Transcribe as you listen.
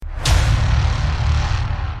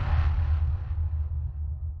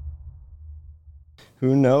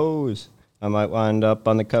Who knows? I might wind up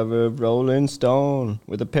on the cover of Rolling Stone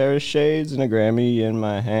with a pair of shades and a Grammy in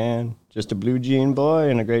my hand. Just a blue jean boy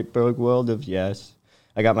in a great big world of yes.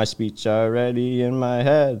 I got my speech already in my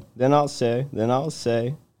head. Then I'll say,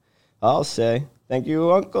 thank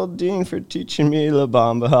you, Uncle Dean, for teaching me La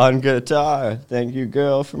Bamba on guitar. Thank you,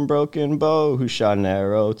 girl from Broken Bow, who shot an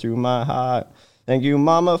arrow through my heart. Thank you,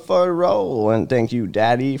 Mama, for the roll, and thank you,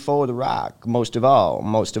 Daddy, for the rock. Most of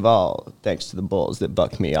all, thanks to the bulls that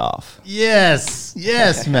bucked me off. Yes,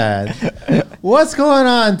 man. What's going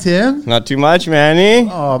on, Tim? Not too much, Manny.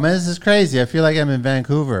 Oh, man, this is crazy. I feel like I'm in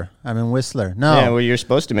Vancouver. I'm in Whistler. No. Yeah, well, you're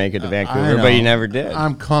supposed to make it to Vancouver, but you never did.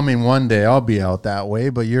 I'm coming one day. I'll be out that way,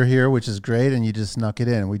 but you're here, which is great, and you just snuck it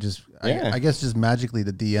in. I guess just magically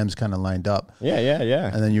the DMs kind of lined up. Yeah.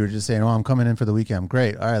 And then you were just saying, I'm coming in for the weekend.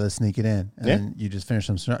 Great. All right, let's sneak it in. And then you just finished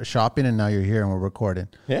some shopping, and now you're here, and we're recording.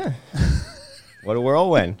 Yeah. What a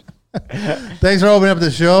whirlwind. Thanks for opening up the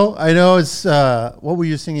show. I know it's, what were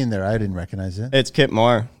you singing there? I didn't recognize it. It's Kip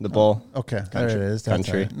Moore, the bull. Okay, Country, there it is. That's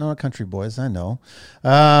country. Right. No, country boys, I know.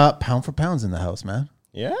 Pound for pound's in the house, man.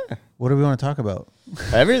 Yeah. What do we want to talk about?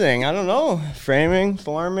 Everything. I don't know. Framing,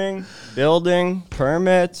 forming, building,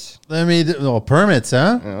 permits. Permits,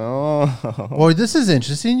 huh? Oh. Well, this is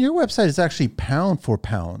interesting. Your website is actually pound for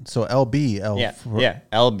pound. So LB.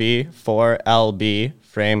 LB for LB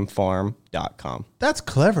frameform.com. That's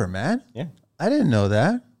clever, man. Yeah. I didn't know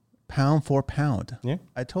that. Pound for pound. Yeah.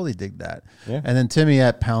 I totally dig that. Yeah. And then Timmy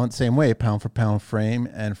at pound, same way, pound for pound frame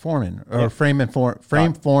and forming, or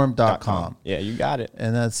frameform.com. Yeah, you got it.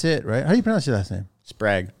 And that's it, right? How do you pronounce your last name?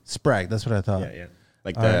 Sprague. Sprague. That's what I thought. Yeah.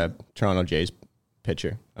 Like the Toronto Jays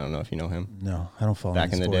pitcher. I don't know if you know him. No, I don't follow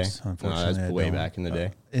back in sports, the day. Unfortunately, no, that's way back in the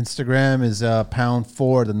day. Instagram is pound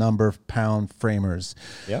for the number of pound framers.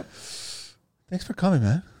 Yep. Thanks for coming,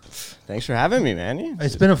 man. Thanks for having me, man.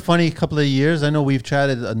 It's been a funny couple of years. I know we've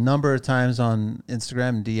chatted a number of times on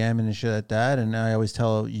Instagram, DMing and shit like that. And I always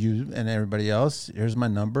tell you and everybody else, here's my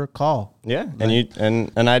number, call. Yeah,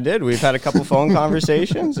 and I did. We've had a couple phone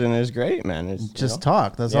conversations, and it's great, man. It's, just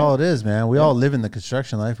talk. That's all it is, man. We all live in the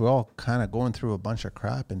construction life. We're all kind of going through a bunch of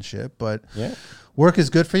crap and shit. But work is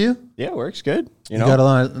good for you? Yeah, work's good. You got a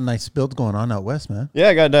lot of nice builds going on out west, man. Yeah,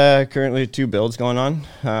 I got currently 2 builds going on.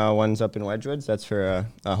 One's up in Wedgwoods. That's for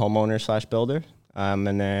a homeowner/builder.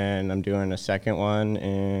 And then I'm doing a second one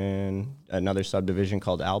in another subdivision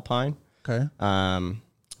called Alpine. Okay.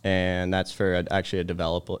 And that's for actually a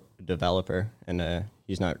developer, and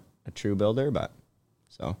he's not a true builder, but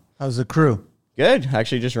so. How's the crew? Good.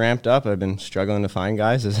 Actually just ramped up. I've been struggling to find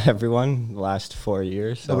guys, as everyone, the last 4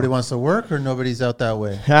 years. So. Nobody wants to work, or nobody's out that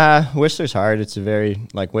way? Whistler's hard.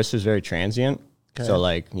 Whistler's very transient. Okay.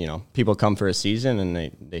 So people come for a season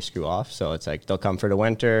and they screw off. So it's like they'll come for the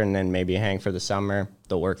winter and then maybe hang for the summer.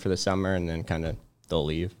 They'll work for the summer and then kind of they'll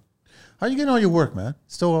leave. How are you getting all your work, man?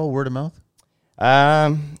 Still all word of mouth?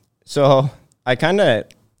 So I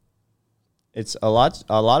it's a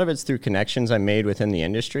lot of it's through connections I made within the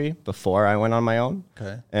industry before I went on my own.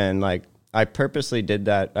 Okay. And I purposely did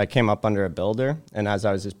that. I came up under a builder, and as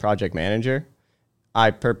I was his project manager,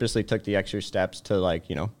 I purposely took the extra steps to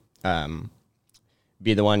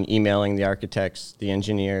be the one emailing the architects, the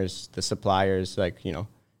engineers, the suppliers,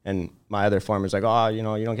 and my other foreman's like, you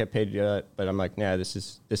don't get paid to do that. But I'm like, yeah, this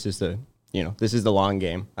is the long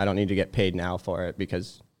game. I don't need to get paid now for it,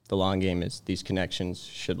 because the long game is these connections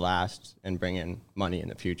should last and bring in money in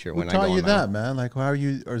the future. Who taught you that, man? Like, how are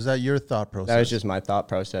you, or is that your thought process? That was just my thought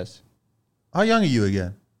process. How young are you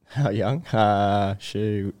again? How young?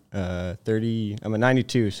 30. I'm a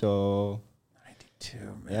 92, so. 92,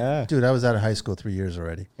 man. Yeah. Dude, I was out of high school 3 years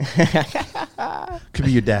already. Could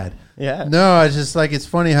be your dad. Yeah. No, it's just it's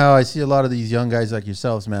funny how I see a lot of these young guys like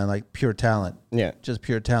yourselves, man, like pure talent. Yeah. Just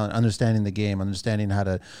pure talent, understanding the game, understanding how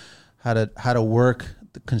to work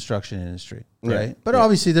the construction industry, right? Yeah. But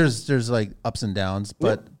obviously there's like ups and downs,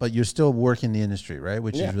 but you're still working the industry, right?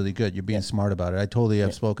 Which is really good. You're being smart about it. I totally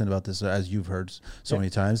have spoken about this, as you've heard so many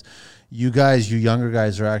times. You younger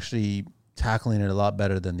guys are actually tackling it a lot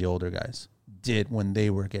better than the older guys did when they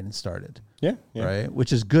were getting started. Yeah. Right?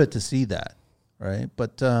 Which is good to see that, right?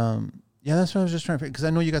 But that's what I was just trying to figure, because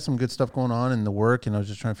I know you got some good stuff going on in the work, and I was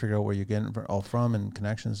just trying to figure out where you're getting all from, and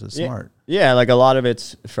connections is smart. Yeah, a lot of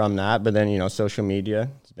it's from that, but then, social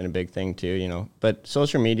media, it's been a big thing too, But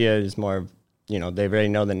social media is more of, they already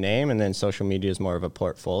know the name, and then social media is more of a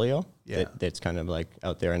portfolio. Yeah. That's kind of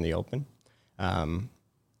out there in the open.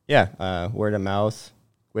 Word of mouth.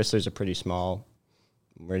 Whistler's a pretty small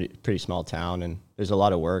town, and there's a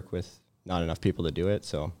lot of work with not enough people to do it,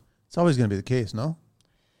 so. It's always going to be the case, no?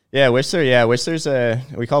 Yeah, Whistler. Yeah, we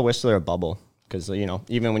call Whistler a bubble, because, you know,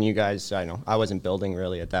 even when you guys, I know I wasn't building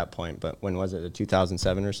really at that point, but when was it, the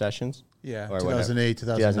 2007 recessions? Yeah, or 2008,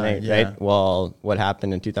 2009. Yeah. Right? Well, what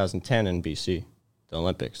happened in 2010 in BC? The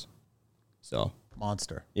Olympics. So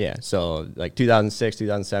Monster. yeah, so like 2006,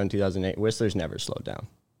 2007, 2008, Whistler's never slowed down.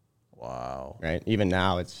 Wow. Right? Even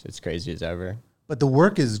now, it's crazy as ever. But the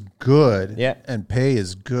work is good. Yeah. And pay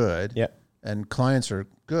is good. Yeah. And clients are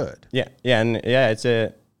good. Yeah, yeah, and yeah, it's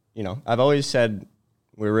a, you know, I've always said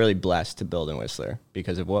we're really blessed to build in Whistler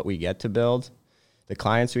because of what we get to build, the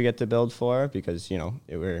clients we get to build for, because, you know,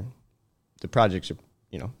 the projects are,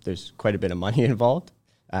 you know, there's quite a bit of money involved.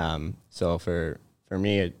 So for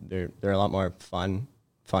me, they're a lot more fun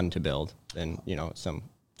to build than, you know, some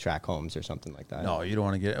track homes or something like that. No, you don't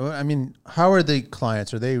want to get, I mean, how are the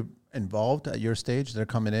clients? Are they involved at your stage? They're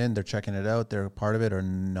coming in, they're checking it out, they're a part of it, or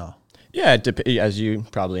no? Yeah, as you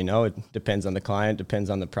probably know, it depends on the client, depends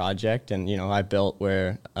on the project. And, you know, I built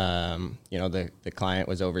where, you know, the client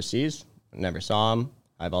was overseas, never saw him.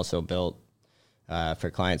 I've also built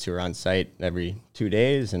for clients who are on site every 2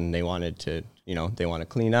 days and they wanted to, you know, they want to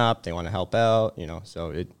clean up, they want to help out, you know,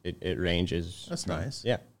 so it ranges. That's nice.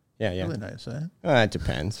 Yeah. Yeah. Yeah. Really nice, eh? It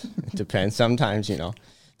depends. It depends. Sometimes, you know,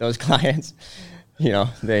 those clients, you know,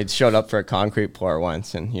 they showed up for a concrete pour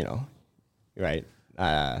once and, you know, right.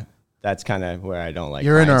 That's kind of where I don't like.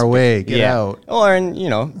 You're in our way. Get out. Or, and you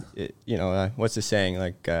know, what's the saying?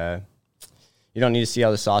 Like, you don't need to see how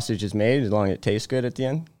the sausage is made as long as it tastes good at the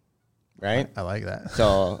end, right? I like that.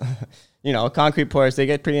 So, you know, concrete pours, they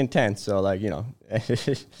get pretty intense. So, like, you know,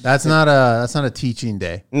 that's not a teaching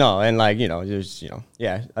day. No, and like, you know, there's, you know,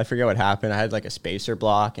 yeah, I forget what happened. I had like a spacer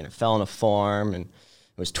block and it fell in a form and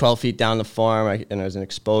it was 12 feet down the form and it was an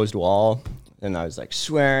exposed wall. And I was like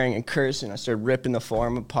swearing and cursing. I started ripping the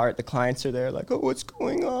form apart. The clients are there like, oh, what's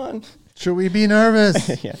going on? Should we be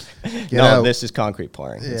nervous? Yeah. No, out. This is concrete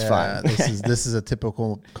pouring. It's fine. this is a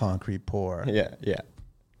typical concrete pour. Yeah, yeah.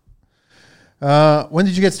 When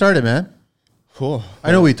did you get started, man? Cool.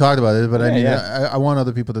 I know we talked about it, but I mean, I want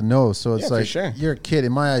other people to know. So it's like, sure. You're a kid.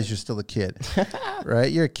 In my eyes, you're still a kid,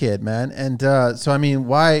 right? You're a kid, man. And so, I mean,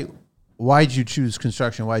 why'd you choose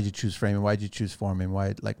construction? Why'd you choose framing? Why'd you choose forming?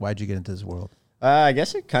 Why'd you get into this world? I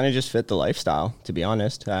guess it kind of just fit the lifestyle, to be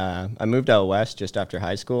honest. I moved out west just after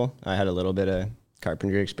high school. I had a little bit of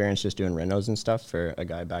carpentry experience just doing renos and stuff for a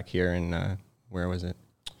guy back here in, where was it?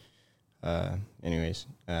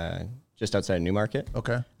 Just outside of Newmarket.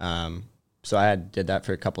 Okay. So I did that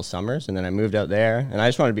for a couple summers, and then I moved out there, and I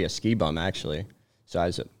just wanted to be a ski bum, actually. So I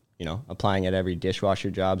was, you know, applying at every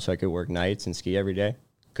dishwasher job so I could work nights and ski every day.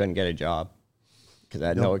 Couldn't get a job because I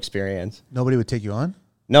had no experience. Nobody would take you on?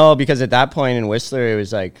 No, because at that point in Whistler, it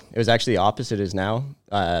was actually the opposite as now.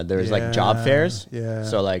 There was like job fairs. Yeah.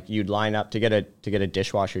 So like you'd line up to get a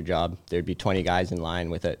dishwasher job. There'd be 20 guys in line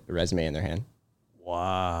with a resume in their hand.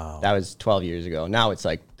 Wow. That was 12 years ago. Now it's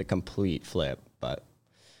like the complete flip. But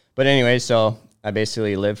anyway, so I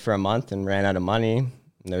basically lived for a month and ran out of money. And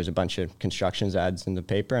there was a bunch of constructions ads in the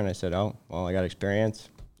paper. And I said, oh, well, I got experience.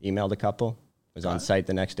 Emailed a couple. Was on site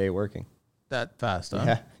the next day working. That fast, huh?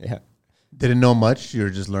 Yeah, yeah. Didn't know much. You were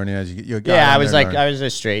just learning as you get. Yeah, I was a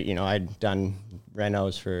straight. You know, I'd done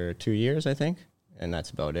renos for 2 years, I think, and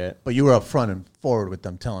that's about it. But you were up front and forward with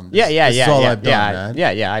them, telling them, this is all I've done, man.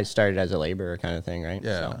 Yeah. I started as a laborer kind of thing, right?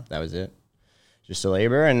 Yeah. So that was it, just a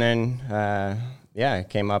laborer, and then I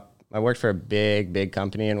came up. I worked for a big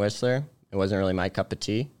company in Whistler. It wasn't really my cup of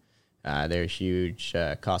tea. They're a huge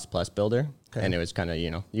cost plus builder. Okay. And it was kind of,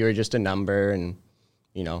 you know, you were just a number and,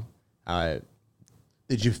 you know.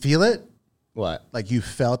 Did you feel it? What? Like you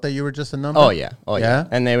felt that you were just a number? Oh, yeah.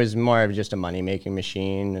 And there was more of just a money-making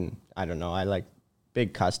machine. And I don't know. I like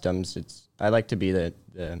big customs. I like to be the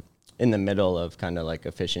in the middle of kind of like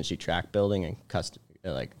efficiency track building and custom,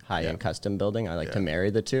 like high-end custom building. I like to marry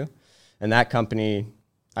the two. And that company,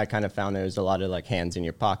 I kind of found there was a lot of like hands in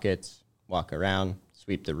your pockets, walk around,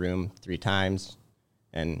 sweep the room 3 times.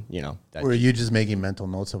 And, you know. Were you just making mental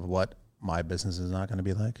notes of what my business is not going to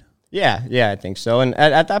be like? Yeah, I think so. And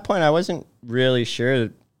at that point, I wasn't really sure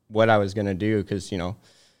what I was going to do because, you know,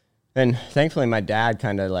 and thankfully my dad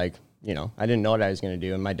kind of like, you know, I didn't know what I was going to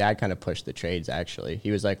do. And my dad kind of pushed the trades, actually.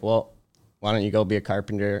 He was like, well, why don't you go be a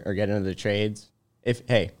carpenter or get into the trades?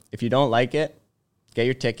 If you don't like it, get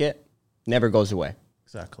your ticket, never goes away.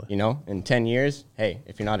 Exactly. You know, in 10 years, hey,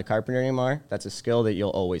 if you're not a carpenter anymore, that's a skill that you'll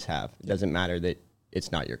always have. It doesn't matter that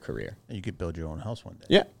it's not your career. And you could build your own house one day.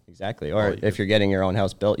 Yeah, exactly. Or if you're getting your own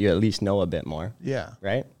house built, you at least know a bit more. Yeah.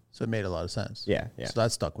 Right? So it made a lot of sense. Yeah. So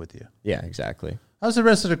that stuck with you. Yeah, exactly. How's the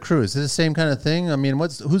rest of the crew? Is it the same kind of thing? I mean,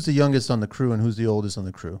 who's the youngest on the crew and who's the oldest on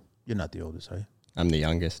the crew? You're not the oldest, are you? I'm the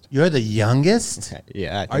youngest. You're the youngest?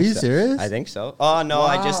 Yeah. Are you serious? I think so. Oh, no,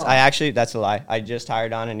 Wow. I actually, that's a lie. I just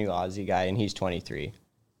hired on a new Aussie guy, and he's 23.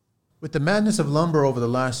 With the madness of lumber over the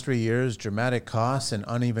last 3 years, dramatic costs, and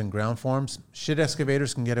uneven ground forms, shit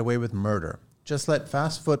excavators can get away with murder. Just let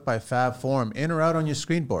Fast Foot by Fab form in or out on your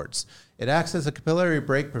screen boards. It acts as a capillary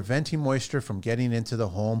break, preventing moisture from getting into the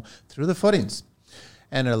home through the footings.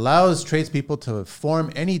 And it allows tradespeople to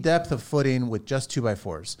form any depth of footing with just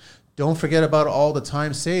 2x4s. Don't forget about all the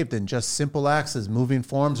time saved in just simple acts as moving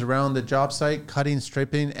forms around the job site, cutting,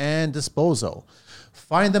 stripping, and disposal.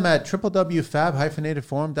 Find them at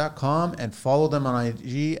www.fab-form.com and follow them on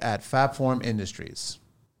IG at Fabform Industries.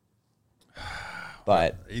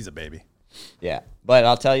 But he's a baby. Yeah, but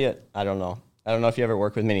I'll tell you, I don't know if you ever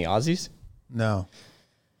work with many Aussies. No.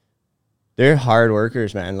 They're hard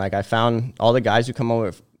workers, man. Like, I found all the guys who come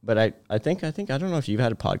over, but I think, I don't know if you've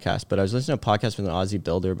had a podcast, but I was listening to a podcast with an Aussie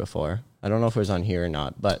builder before. I don't know if it was on here or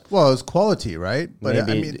not, but. Well, it was quality, right? But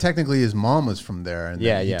maybe, I mean, technically his mom was from there and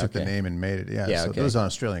yeah, he took the name and made it. Yeah, so there was an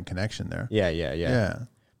Australian connection there. Yeah.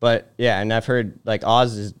 But yeah, and I've heard like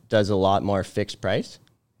does a lot more fixed price,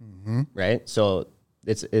 right? So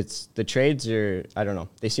it's the trades are, I don't know,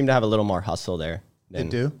 they seem to have a little more hustle there. They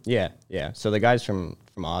do? Yeah. So the guys from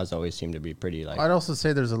Oz always seem to be pretty like. I'd also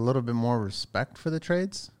say there's a little bit more respect for the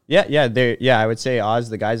trades. Yeah. I would say Oz,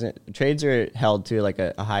 the guys, trades are held to like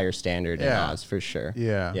a higher standard in Oz for sure.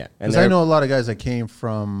 Yeah. And because I know a lot of guys that came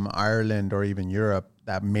from Ireland or even Europe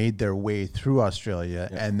that made their way through Australia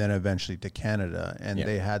and then eventually to Canada, and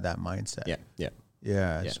they had that mindset.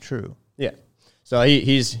 Yeah, it's true. Yeah. So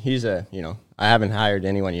he's a, I haven't hired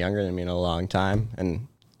anyone younger than me in a long time, and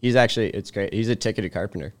he's actually, it's great. He's a ticketed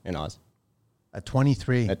carpenter in Oz. At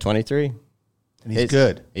 23. At 23. And he's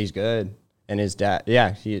good. He's good. And his dad,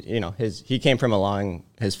 he came from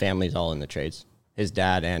his family's all in the trades. His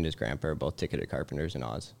dad and his grandpa are both ticketed carpenters in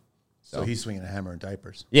Oz. So he's swinging a hammer in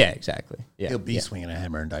diapers. Yeah, exactly. Yeah, He'll be swinging a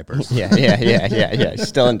hammer in diapers. Yeah. He's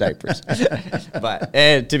still in diapers. But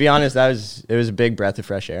to be honest, it was a big breath of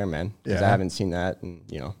fresh air, man. Because I haven't seen that. And,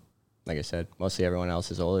 like I said, mostly everyone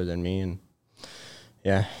else is older than me. And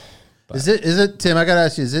yeah. But. Is it, Tim, I got to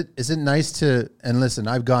ask you, is it nice to, and listen,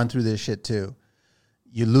 I've gone through this shit too.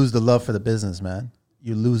 You lose the love for the business, man.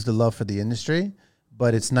 You lose the love for the industry,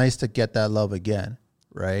 but it's nice to get that love again,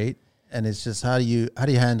 right? And it's just, how do you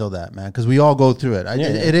handle that, man? Because we all go through it.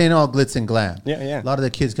 It ain't all glitz and glam. Yeah. A lot of the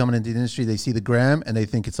kids coming into the industry, they see the gram and they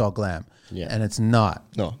think it's all glam. Yeah. And it's not.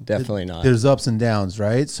 No, definitely not. There's ups and downs,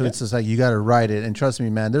 right? So it's just like, you got to ride it. And trust me,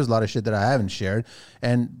 man, there's a lot of shit that I haven't shared.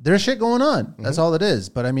 And there's shit going on. That's all it is.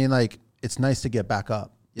 But I mean, like, it's nice to get back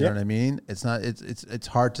up. You know what I mean? It's not, it's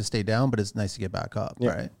hard to stay down, but it's nice to get back up,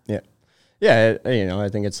 right? Yeah, I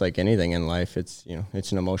think it's like anything in life. It's,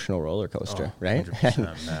 it's an emotional roller coaster, right?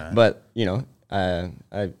 But, I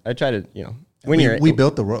try to, when we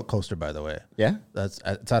built the roller coaster, by the way. Yeah?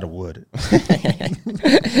 It's out of wood.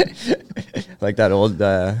 Like that old,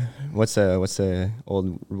 what's the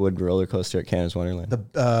old wood roller coaster at Canada's Wonderland?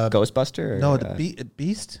 The Ghostbuster? No, the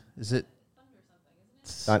Beast? Is it?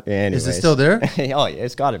 Anyways. Is it still there? Oh, yeah,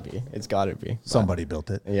 it's got to be. Somebody built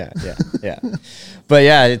it. Yeah. But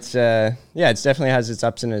yeah, it's definitely has its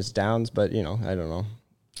ups and its downs. But I don't know.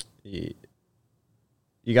 You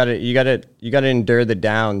gotta endure the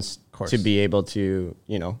downs to be able to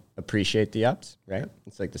appreciate the ups, right?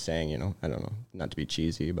 It's like the saying, I don't know, not to be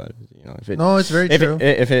cheesy, but if it it's very true.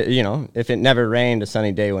 If it never rained, a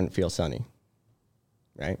sunny day wouldn't feel sunny.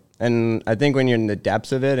 Right. And I think when you're in the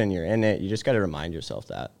depths of it and you're in it, you just got to remind yourself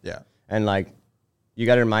that. Yeah. And like, you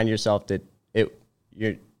got to remind yourself that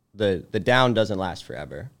the down doesn't last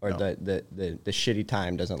forever, or the shitty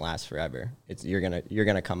time doesn't last forever. You're going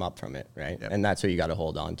to come up from it. Right. Yep. And that's what you got to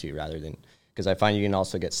hold on to, rather than, because I find you can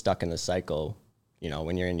also get stuck in the cycle,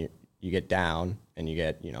 when you're you get down and you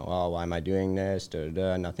get, oh, why am I doing this?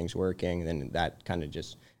 Nothing's working. Then that kind of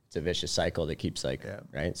just, it's a vicious cycle that keeps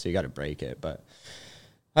right. So you got to break it. But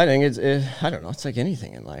I think I don't know. It's like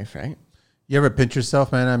anything in life, right? You ever pinch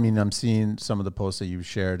yourself, man? I mean, I'm seeing some of the posts that you've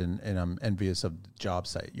shared, and I'm envious of the job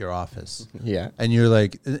site, your office. Yeah. And you're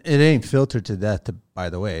like, it ain't filtered to death, by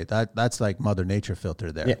the way. That's like Mother Nature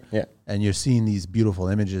filter there. Yeah. And you're seeing these beautiful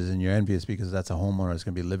images, and you're envious because that's a homeowner that's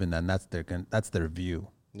going to be living that, and that's their view.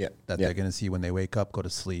 Yeah. That they're going to see when they wake up, go to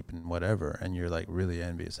sleep, and whatever. And you're like really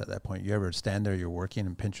envious at that point. You ever stand there, you're working,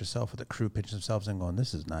 and pinch yourself, with the crew pinch themselves and going,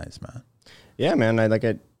 this is nice, man. Yeah, man. I like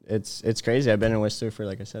it. It's crazy. I've been in Whistler for,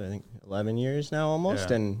 like I said, I think 11 years now almost.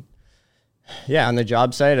 Yeah. And yeah, on the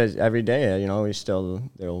job site every day,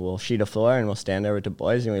 we'll sheet a floor and we'll stand there with the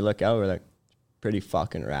boys and we look out. We're like, pretty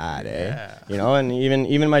fucking rad, eh? You know, and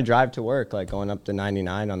even my drive to work, like going up to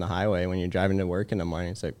 99 on the highway when you're driving to work in the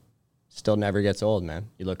morning, it's like still never gets old, man.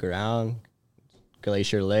 You look around,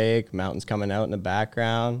 Glacier Lake, mountains coming out in the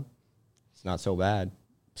background. It's not so bad.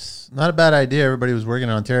 It's not a bad idea. Everybody was working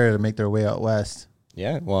in Ontario to make their way out west.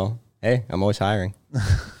 Yeah, well, hey, I'm always hiring.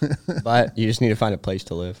 But you just need to find a place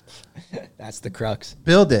to live. That's the crux.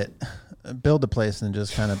 Build it. Build a place and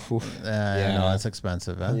just kind of, yeah, no, that's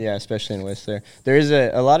expensive. Huh? Yeah, especially in Whistler. There is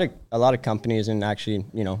a lot of companies, and actually,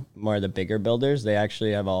 you know, more of the bigger builders, they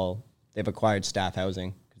actually they've acquired staff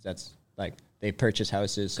housing, because that's like, they purchase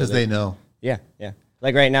houses. Because they know. Yeah, yeah.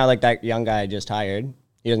 Like right now, like that young guy I just hired,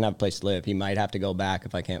 he doesn't have a place to live. He might have to go back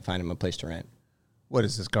if I can't find him a place to rent. What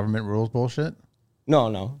is this, government rules bullshit?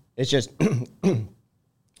 No. It's just, no,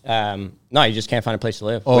 you just can't find a place to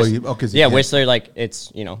live. Oh, yeah, Whistler, like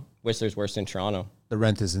it's, you know, Whistler's worse than Toronto. The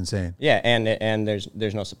rent is insane. Yeah, and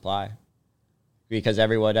there's no supply, because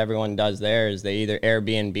what everyone does there is they either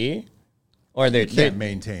Airbnb, or they can't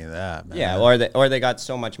maintain that, man. Yeah, or they got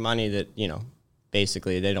so much money that, you know,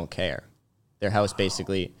 basically they don't care. Their house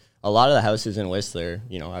basically, a lot of the houses in Whistler,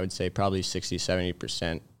 you know, I would say probably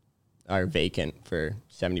 60-70% are vacant for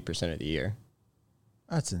 70% of the year.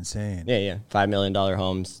 That's insane. Yeah. $5 million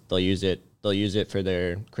homes. They'll use it for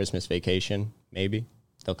their Christmas vacation. Maybe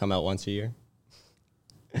they'll come out once a year.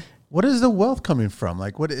 What is the wealth coming from?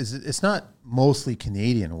 Like, what is it? It's not mostly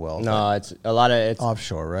Canadian wealth. No, it's a lot of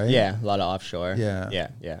offshore, right? Yeah, a lot of offshore. Yeah.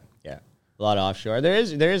 A lot of offshore. There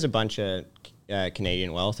is a bunch of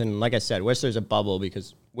Canadian wealth, and like I said, Whistler's a bubble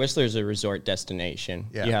because Whistler's a resort destination.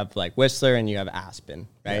 Yeah. You have like Whistler and you have Aspen,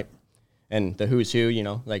 right? Yeah. And the who's who, you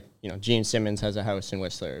know, like, you know, Gene Simmons has a house in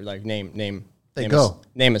Whistler. Like name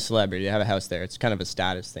a celebrity. They have a house there. It's kind of a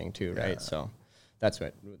status thing too, right? Yeah. So that's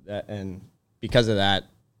and because of that,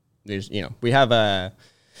 there's, you know, we have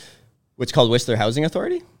what's called Whistler Housing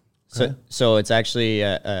Authority. Okay. So it's actually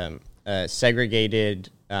a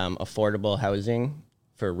segregated affordable housing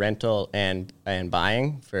for rental and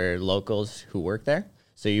buying for locals who work there.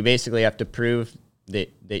 So you basically have to prove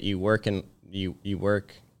that you work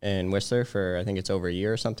in Whistler for, I think it's over a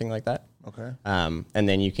year or something like that. Okay. And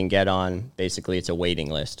then you can get on, basically it's a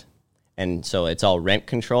waiting list. And so it's all rent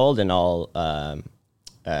controlled, and all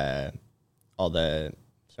the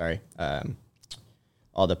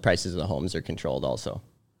prices of the homes are controlled also.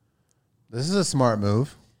 This is a smart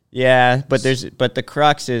move. Yeah, but the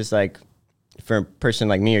crux is, like, for a person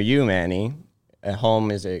like me or you, Manny, a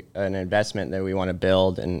home is an investment that we want to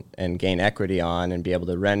build and gain equity on and be able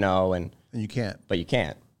to reno, and you can't. But you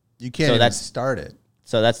can't. You can't even start it.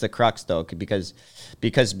 So that's the crux, though, because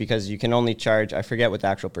you can only charge, I forget what the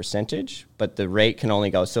actual percentage, but the rate can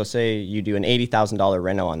only go. So say you do an $80,000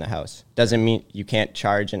 reno on the house. Doesn't mean you can't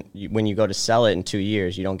charge, and when you go to sell it in 2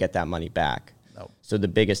 years, you don't get that money back. Nope. So the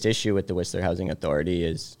biggest issue with the Whistler Housing Authority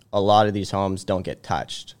is a lot of these homes don't get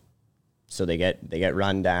touched. So they get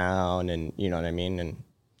run down, and you know what I mean? And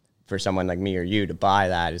for someone like me or you to buy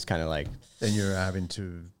that is kind of like, then you're having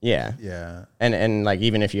to, yeah. And like,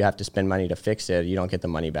 even if you have to spend money to fix it, you don't get the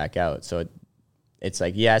money back out. So it's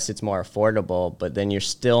like, yes, it's more affordable, but then you're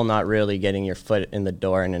still not really getting your foot in the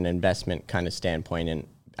door in an investment kind of standpoint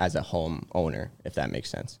as a home owner, if that makes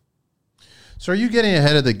sense. So are you getting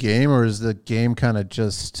ahead of the game, or is the game kind of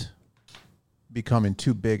just becoming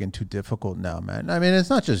too big and too difficult now, man? I mean, it's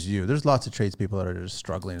not just you. There's lots of tradespeople that are just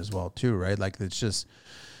struggling as well too, right? Like, it's just,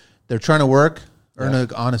 they're trying to work, earn an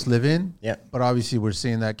honest living. Yeah. But obviously we're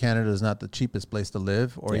seeing that Canada is not the cheapest place to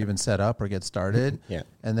live or even set up or get started. Yeah.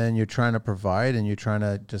 And then you're trying to provide and you're trying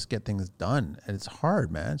to just get things done. And it's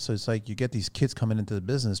hard, man. So it's like you get these kids coming into the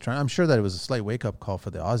business I'm sure that it was a slight wake up call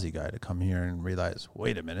for the Aussie guy to come here and realize,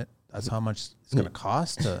 wait a minute, that's how much it's going to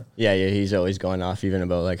cost to. Yeah. He's always going off even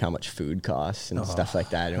about like how much food costs and stuff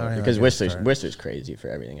like that. Because Whistler's crazy for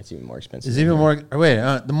everything. It's even more expensive. It's even more. Wait,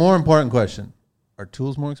 the more important question: are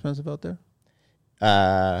tools more expensive out there?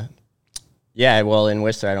 Yeah, well, in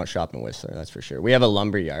Whistler, I don't shop in Whistler, that's for sure. We have a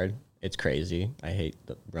lumber yard. It's crazy. I hate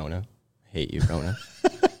Rona. I hate you, Rona.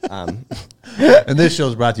 And this show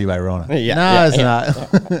is brought to you by Rona. It's not.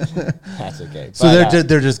 That's okay. So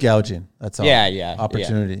they're just gouging. That's all. Yeah.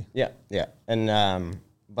 Opportunity. Yeah. And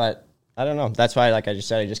but I don't know. That's why, like I just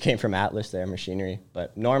said, I just came from Atlas, their machinery.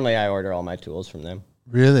 But normally I order all my tools from them.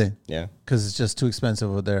 Really? Yeah. Because it's just too expensive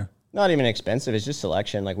over there. Not even expensive. It's just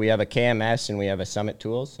selection. Like, we have a KMS and we have a Summit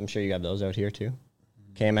Tools. I'm sure you have those out here too.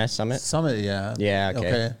 KMS Summit. Yeah. Yeah.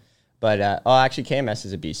 Okay. But actually, KMS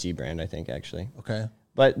is a BC brand, I think, actually. Okay.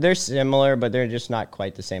 But they're similar, but they're just not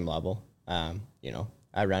quite the same level. You know,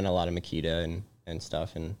 I run a lot of Makita and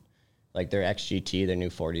stuff, and like their XGT, their new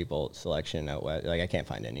 40 volt selection out west. Like, I can't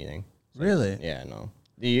find anything. So, really? Yeah, no.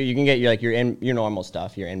 You can get your normal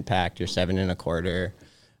stuff, your impact, your 7 1/4,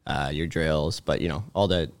 your drills, but all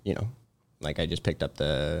the like I just picked up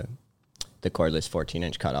the cordless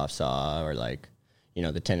 14-inch cutoff saw, or like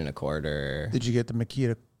the 10 1/4. Did you get the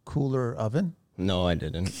Makita cooler oven? No, I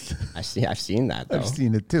didn't. I've seen that though. I've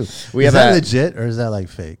seen it too. Is have that legit or is that like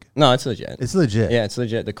fake? No, it's legit. It's legit. Yeah, it's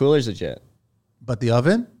legit. The cooler's legit. But the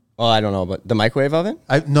oven? Oh, I don't know, but the microwave oven?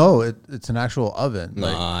 It's an actual oven. No,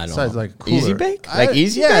 like, I don't besides know. like cooler. Easy bake? Like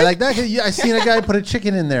easy yeah, bake? like that. I seen a guy put a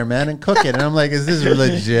chicken in there, man, and cook it, and I'm like, is this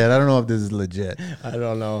legit? I don't know if this is legit. I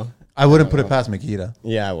don't know. I wouldn't put it past Makita.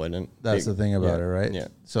 Yeah, I wouldn't. That's the thing about it, right? Yeah.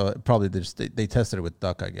 So probably they tested it with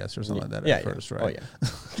duck, I guess, or something like that at first, right? Oh,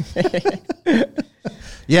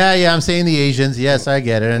 yeah. Yeah, I'm saying the Asians. Yes, I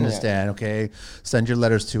get it. I understand. Okay. Send your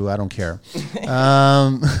letters to, I don't care.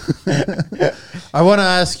 I want to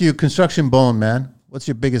ask you, construction bone, man. What's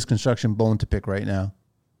your biggest construction bone to pick right now?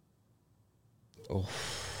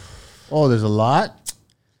 Oh, there's a lot?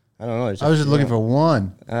 I don't know. I was just looking for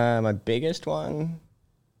one. My biggest one?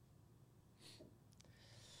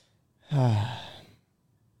 I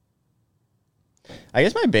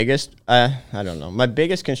guess my biggest, I don't know. My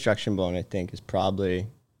biggest construction bone, I think, is probably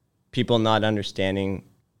people not understanding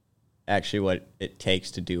actually what it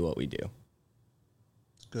takes to do what we do.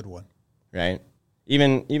 Good one. Right?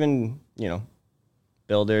 Even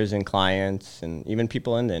builders and clients and even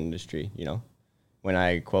people in the industry, when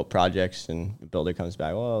I quote projects and the builder comes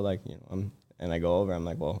back, and I go over, I'm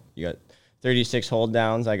like, well, you got 36 hold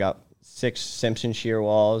downs. I got 6 Simpson shear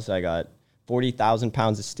walls. I got 40,000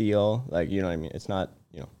 pounds of steel. Like, you know what I mean? It's not,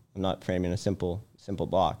 I'm not framing a simple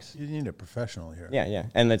box. You need a professional here. Yeah.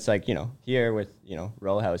 And it's like, here with,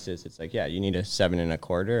 row houses, it's like, yeah, you need a 7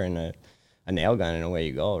 1/4 and a nail gun and away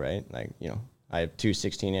you go, right? Like, I have 2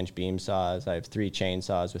 16-inch beam saws. I have 3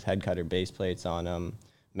 chainsaws with head cutter base plates on them,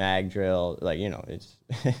 mag drill. Like, it's...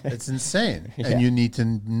 It's insane. Yeah. And you need to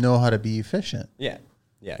know how to be efficient. Yeah.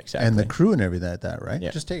 Yeah, exactly. And the crew and everything like that, right?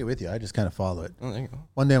 Yeah. Just take it with you. I just kind of follow it. Oh, there you go.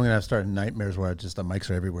 One day I'm going to start nightmares where the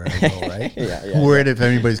mics are everywhere I go, right? Yeah. Worried if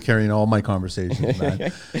anybody's carrying all my conversations,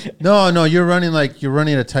 man. No, you're running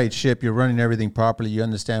a tight ship. You're running everything properly. You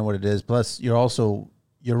understand what it is. Plus, you're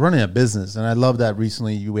running a business. And I love that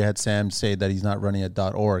recently we had Sam say that he's not running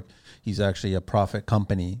a .org. He's actually a profit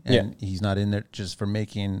company. And he's not in there just for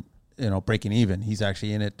making, breaking even. He's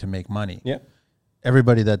actually in it to make money. Yeah.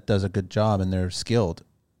 Everybody that does a good job and they're skilled,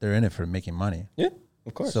 they're in it for making money. Yeah,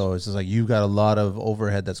 of course. So it's just like you've got a lot of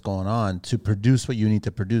overhead that's going on to produce what you need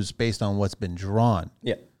to produce based on what's been drawn.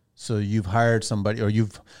 Yeah. So you've hired somebody, or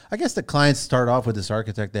I guess the clients start off with this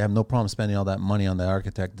architect. They have no problem spending all that money on the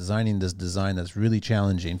architect designing this design that's really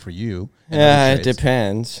challenging for you. Yeah, it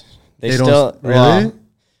depends. They still, really? Well,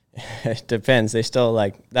 it depends. They still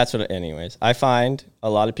that's what, anyways. I find a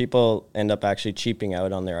lot of people end up actually cheaping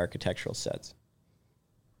out on their architectural sets.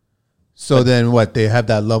 So then what, they have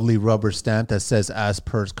that lovely rubber stamp that says as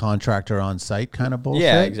per contractor on site kind of bullshit?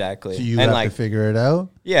 Yeah, exactly. So you have to figure it out?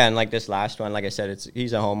 Yeah, and this last one, like I said,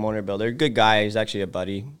 he's a homeowner builder. Good guy. He's actually a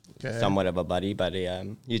buddy, somewhat of a buddy, but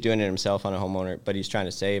he's doing it himself on a homeowner, but he's trying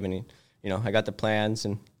to save. And I got the plans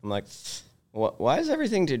and I'm like, why is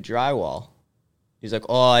everything to drywall? He's like,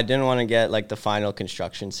 oh, I didn't want to get the final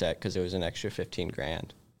construction set because it was an extra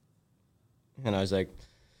 $15,000. And I was like,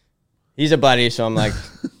 he's a buddy. So I'm like,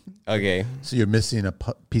 okay. So you're missing a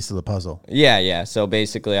piece of the puzzle. Yeah. So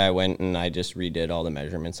basically I went and I just redid all the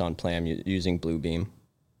measurements on plan using Bluebeam.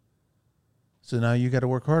 So now you got to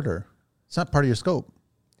work harder. It's not part of your scope.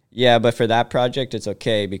 Yeah, but for that project, it's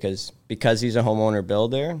okay because he's a homeowner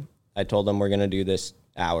builder. I told him we're going to do this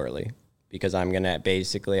hourly because I'm going to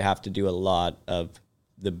basically have to do a lot of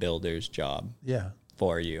the builder's job. Yeah.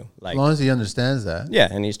 For you. As long as he understands that. Yeah,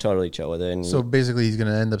 and he's totally chill with it. And so basically he's going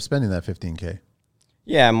to end up spending that $15,000.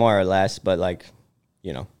 Yeah, more or less, but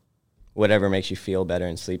whatever makes you feel better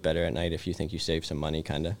and sleep better at night if you think you save some money,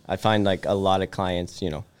 kind of. I find a lot of clients,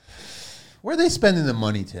 Where are they spending the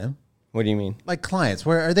money, Tim? What do you mean? Like clients,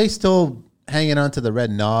 where are they still hanging on to the red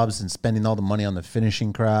knobs and spending all the money on the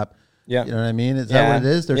finishing crap? Yeah. You know what I mean? Is that what it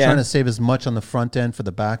is? They're trying to save as much on the front end for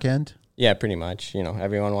the back end? Yeah, pretty much.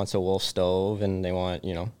 Everyone wants a Wolf stove and they want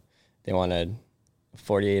a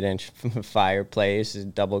 48-inch fireplace,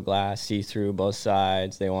 double glass, see-through both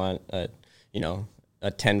sides. They want a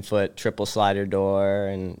 10-foot triple slider door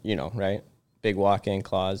and, right? Big walk-in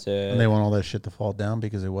closet. And they want all that shit to fall down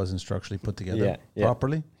because it wasn't structurally put together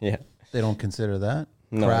properly? Yeah. They don't consider that?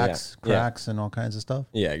 No, cracks and all kinds of stuff?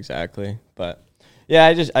 Yeah, exactly. But, yeah,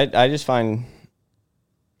 I just find,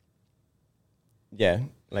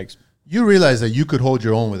 You realize that you could hold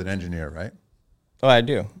your own with an engineer, right? Oh, I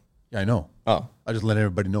do. Yeah, I know. Oh. I just let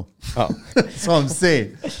everybody know. Oh. That's all I'm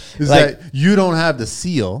saying. Is Like- that you don't have the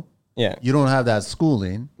seal. Yeah. You don't have that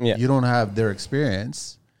schooling. Yeah. You don't have their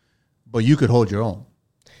experience, but you could hold your own.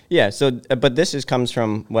 Yeah. So, but this comes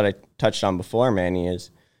from what I touched on before, Manny, is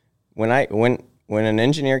when an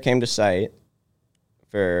engineer came to site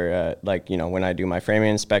for when I do my framing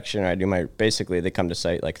inspection, or I do basically they come to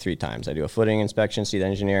site like 3 times. I do a footing inspection, see the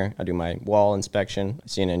engineer. I do my wall inspection, I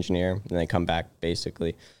see an engineer, and they come back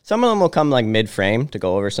basically. Some of them will come like mid-frame to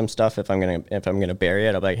go over some stuff. If I'm gonna bury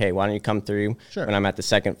it, I'll be like, hey, why don't you come through when I'm at the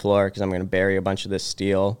second floor, because I'm gonna bury a bunch of this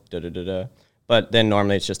steel. But then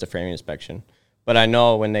normally it's just a framing inspection. But I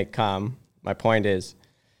know when they come, my point is,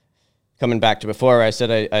 coming back to before where I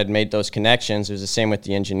said I'd made those connections, it was the same with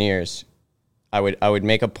the engineers. I would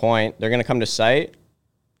make a point. They're going to come to site.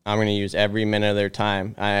 I'm going to use every minute of their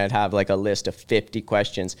time. I'd have like a list of 50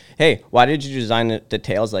 questions. Hey, why did you design the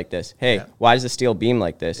tails like this? Hey, why is the steel beam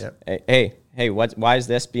like this? Yep. Hey, why is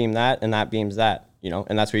this beam that and that beam's that?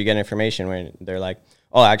 And that's where you get information when they're like,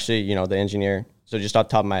 oh, actually, the engineer. So just off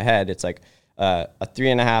the top of my head, it's like a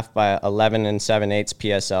 3.5 by 11 7/8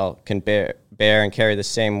 PSL can bear and carry the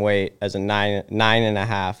same weight as a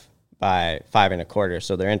 9.5 by 5 1/4,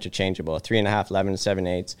 so they're interchangeable. 3.5, 11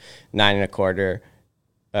 7/8, 9 1/4.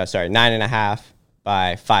 9.5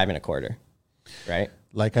 by 5 1/4. Right.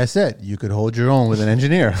 Like I said, you could hold your own with an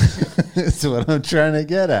engineer. That's what I'm trying to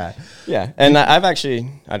get at. Yeah, and I've actually,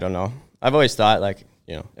 I don't know. I've always thought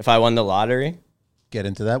if I won the lottery, Get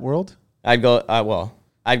into that world. I'd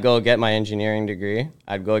go get my engineering degree.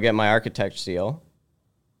 I'd go get my architect seal.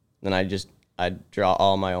 Then I'd draw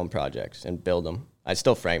all my own projects and build them. I'd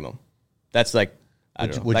still frame them. That's like, I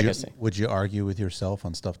don't know. Like I say. Would you argue with yourself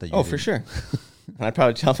on stuff that you Oh, for sure. And I'd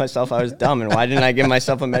probably tell myself I was dumb, and why didn't I give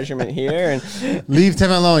myself a measurement here? And leave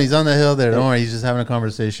Tim alone. He's on the hill there. Don't worry. He's just having a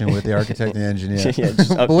conversation with the architect and the engineer.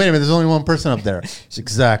 But wait a minute. There's only one person up there.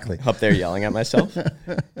 Exactly. Up there yelling at myself.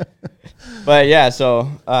 But yeah, so.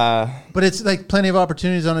 But it's like plenty of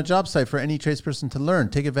opportunities on a job site for any tradesperson to learn.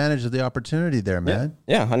 Take advantage of the opportunity there, man.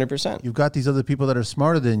 Yeah, 100%. You've got these other people that are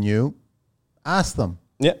smarter than you. Ask them.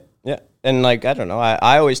 Yeah. And I don't know.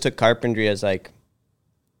 I always took carpentry as when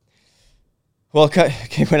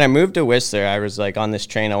I moved to Whistler, I was on this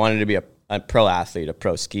train. I wanted to be a pro athlete, a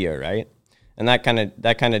pro skier, right? And that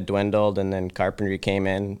kind of dwindled, and then carpentry came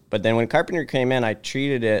in. But then when carpentry came in, I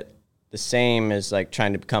treated it the same as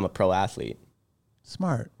trying to become a pro athlete.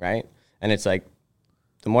 Smart. Right? And it's the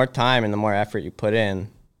more time and the more effort you put in,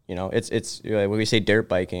 it's when we say dirt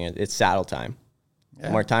biking, it's saddle time. Yeah.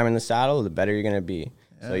 The more time in the saddle, the better you're going to be.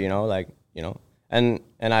 Yeah. So, and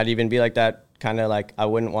I'd even be like that, kind of I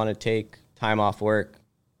wouldn't want to take time off work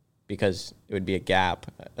because it would be a gap.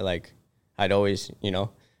 I'd always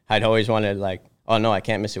wanted oh no, I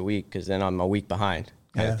can't miss a week because then I'm a week behind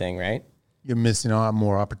kind of thing, right? You're missing out on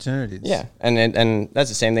more opportunities. Yeah, and that's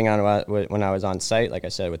the same thing when I was on site. Like I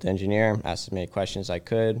said, with the engineer, asked as many questions as I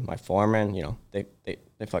could. My foreman, they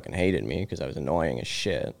fucking hated me because I was annoying as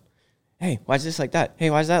shit. Hey, why is this like that?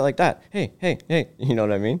 Hey, why is that like that? Hey, you know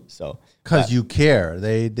what I mean? So because you care,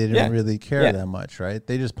 they didn't really care that much, right?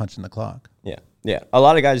 They just punch in the clock. Yeah. A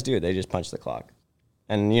lot of guys do. They just punch the clock,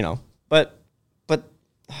 and but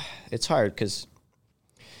it's hard because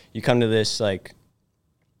you come to this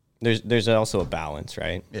there's also a balance,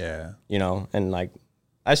 right? Yeah. And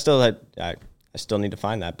I still need to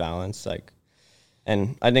find that balance,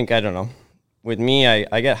 and I think, I don't know, with me,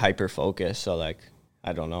 I get hyper focused, so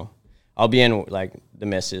I don't know. I'll be in the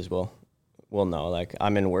missus will know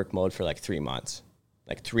I'm in work mode for 3 months,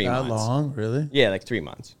 3 months. That long, really? Yeah, 3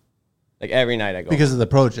 months. Every night I go because of the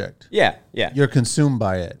project. Yeah. You're consumed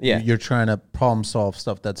by it. Yeah. You're trying to problem solve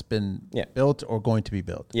stuff that's been built or going to be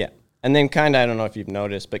built. Yeah. And then kind of, I don't know if you've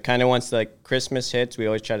noticed, but kind of once Christmas hits, we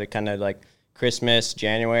always try to kind of Christmas,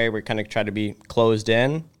 January, we kind of try to be closed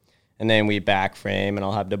in. And then we back frame, and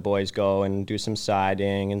I'll have the boys go and do some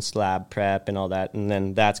siding and slab prep and all that. And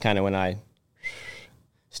then that's kind of when I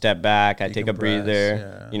step back. I take a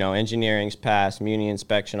breather. Yeah. Engineering's passed, muni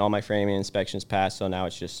inspection, all my framing inspections passed. So now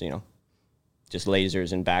it's just, just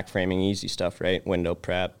lasers and back framing, easy stuff, right? Window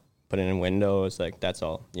prep, put it in windows. That's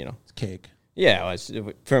all, It's cake. Yeah.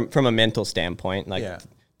 From a mental standpoint,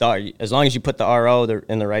 as long as you put the RO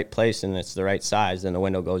in the right place and it's the right size, then the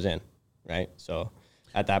window goes in, right? So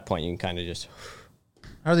at that point, you can kind of just.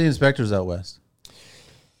 How are the inspectors out west?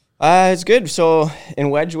 It's good. So in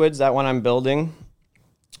Wedgwoods, that one I'm building,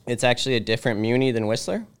 it's actually a different muni than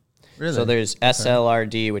Whistler. Really? So there's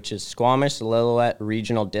SLRD, which is Squamish Lillooet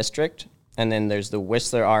Regional District, and then there's the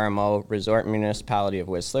Whistler RMO, Resort Municipality of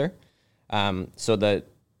Whistler. So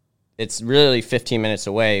it's really 15 minutes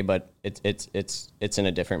away, but it's in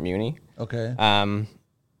a different muni. Okay.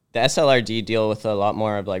 The SLRD deal with a lot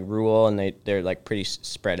more of like rural, and they're like pretty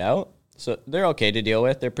spread out. So they're okay to deal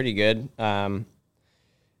with. They're pretty good. The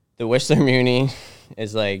Whistler Muni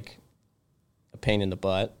is like a pain in the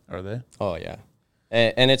butt. Are they? Oh yeah,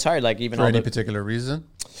 and it's hard. Like even for any particular reason.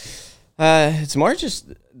 It's more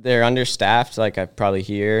just they're understaffed. Like I probably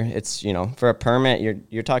hear it's for a permit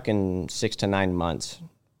you're talking 6 to 9 months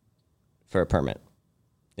for a permit.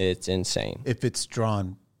 It's insane if it's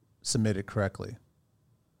drawn, submitted correctly.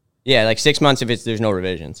 Yeah, like 6 months if there's no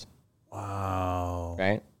revisions. Wow.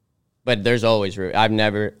 Right. But there's always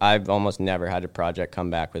I've almost never had a project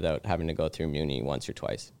come back without having to go through Muni once or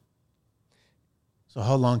twice. So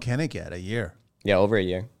how long can it get? A year? Yeah, over a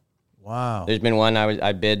year. Wow. There's been one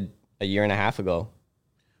I bid a year and a half ago.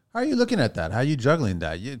 How are you looking at that? How are you juggling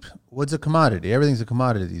that? What's a commodity? Everything's a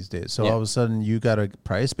commodity these days. So all of a sudden you got a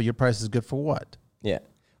price, but your price is good for what? Yeah.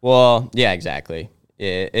 Well, yeah, exactly.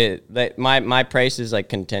 My price is like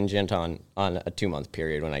contingent on a 2-month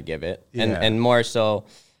period when I give it, and more so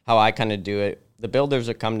how I kind of do it. The builders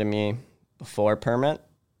will come to me before permit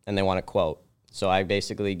and they want a quote, so I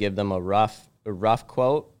basically give them a rough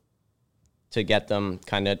quote to get them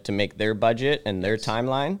kind of to make their budget and their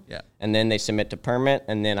timeline. Yeah, and then they submit to permit,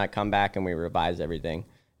 and then I come back and we revise everything.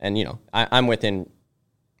 And I'm within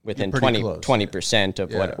 20%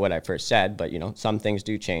 of what I first said, but some things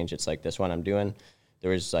do change. It's like this one I'm doing.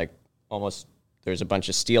 There's a bunch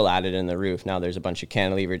of steel added in the roof. Now there's a bunch of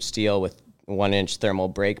cantilevered steel with 1-inch thermal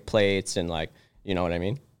brake plates and you know what I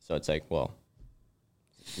mean? So it's like, well,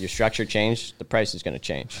 your structure changed, the price is going to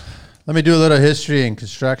change. Let me do a little history and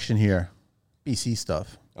construction here. BC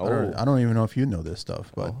stuff. Oh. I don't even know if you know this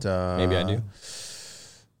stuff, but maybe I do.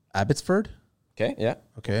 Abbotsford? Okay, yeah.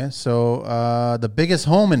 Okay, so the biggest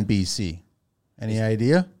home in BC. Any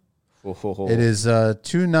idea? It is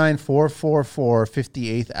 29444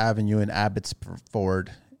 58th Avenue in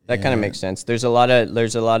Abbotsford. That kind of makes sense. There's a lot of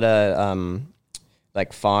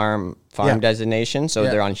like farm designations, so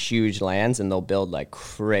they're on huge lands and they'll build like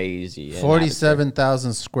crazy.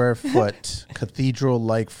 47,000 square foot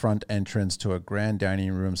cathedral-like front entrance to a grand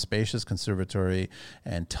dining room, spacious conservatory,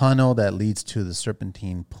 and tunnel that leads to the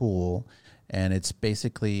Serpentine Pool, and it's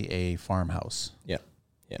basically a farmhouse. Yeah.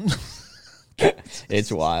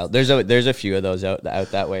 It's wild. There's a few of those out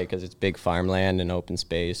that way because it's big farmland and open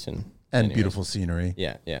space and beautiful scenery.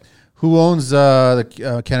 Yeah. Who owns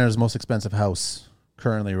Canada's most expensive house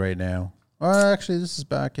currently right now? Actually, this is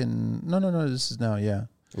back in no. This is now. Yeah.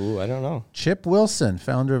 Ooh, I don't know. Chip Wilson,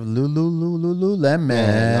 founder of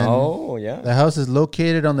Lululemon. Oh, yeah. The house is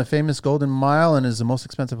located on the famous Golden Mile and is the most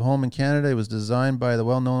expensive home in Canada. It was designed by the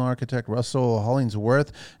well-known architect Russell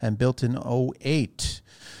Hollingsworth and built in 2008.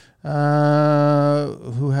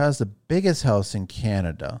 Who has the biggest house in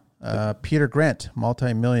Canada? Peter Grant,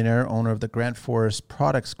 multi-millionaire owner of the Grant Forest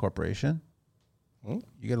Products Corporation. You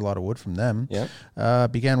get a lot of wood from them. Yeah.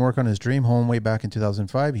 Began work on his dream home way back in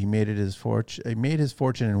 2005. He made his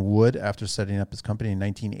fortune in wood after setting up his company in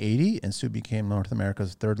 1980, and soon became North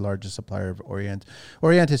America's third largest supplier of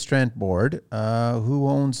Oriented Strand board. Who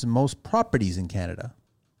owns most properties in Canada?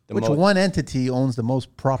 Which one entity owns the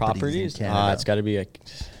most properties in Canada? It's got to be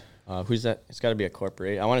who's that? It's got to be a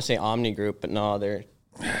corporation. I want to say Omni Group, but no, they're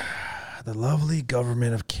the lovely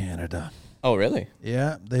government of Canada. Oh, really?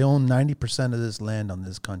 Yeah, they own 90% of this land on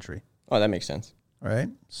this country. Oh, that makes sense. Right?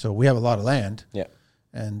 So we have a lot of land. Yeah.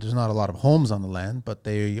 And there's not a lot of homes on the land, but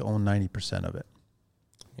they own 90% of it.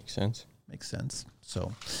 Makes sense.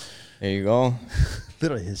 So there you go.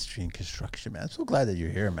 Little history and construction, man. I'm so glad that you're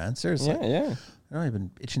here, man. Seriously. Yeah. I've been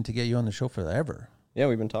itching to get you on the show forever. Yeah,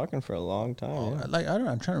 we've been talking for a long time.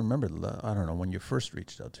 I'm trying to remember. I don't know when you first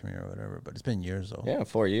reached out to me or whatever, but it's been years though. Yeah,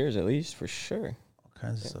 4 years at least for sure. All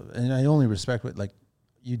kinds of stuff, and I only respect what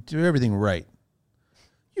you do everything right.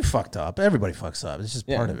 You fucked up. Everybody fucks up. It's just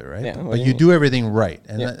part of it, right? Yeah, but you do everything right.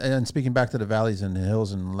 And speaking back to the valleys and the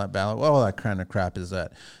hills and all that kind of crap is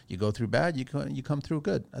that you go through bad, you come through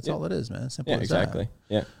good. That's all it is, man. Simple as exactly.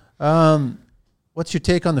 that. Yeah. What's your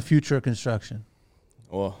take on the future of construction?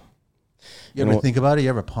 Well, you ever think about it? You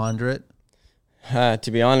ever ponder it?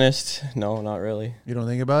 To be honest, no, not really. You don't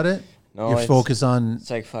think about it? No, you're focused on.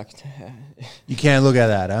 It's like fuck. You can't look at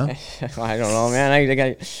that, huh? I don't know,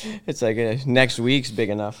 man. It's like next week's big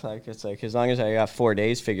enough. Like it's like as long as I got 4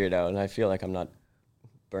 days figured out, and I feel like I'm not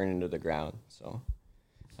burning to the ground. So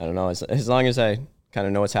I don't know. As long as I kind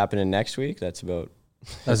of know what's happening next week, that's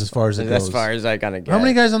as far as it goes. As far as I kind of get. How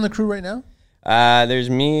many guys on the crew right now? There's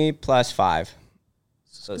me plus 5.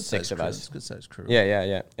 So 6 of us. It's a good size crew.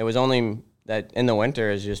 Yeah. It was only that in the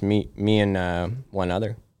winter is just me and one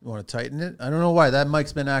other. You want to tighten it? I don't know why. That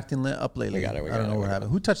mic's been acting up lately. I don't know what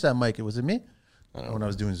happened. Who touched that mic? Was it me? I don't know. When I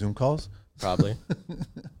was doing Zoom calls? Probably.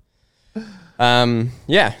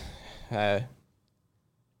 Yeah. Sorry,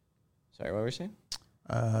 what were we saying?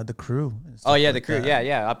 The crew. Oh, yeah, the crew. That.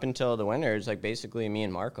 Yeah. Up until the winter, it's like basically me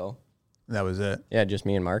and Marco. That was it. Yeah, just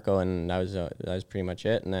me and Marco, and that was pretty much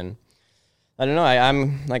it. And then I don't know.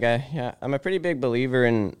 I'm a pretty big believer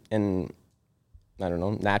in I don't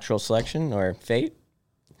know, natural selection or fate.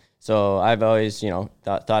 So I've always,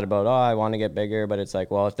 thought about, I want to get bigger, but it's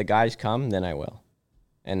like, well, if the guys come, then I will.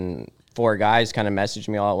 And 4 guys kind of messaged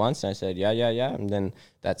me all at once, and I said, yeah. And then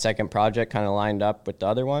that second project kind of lined up with the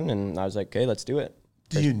other one, and I was like, okay, let's do it.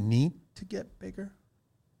 Do you need to get bigger?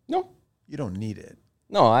 No. You don't need it.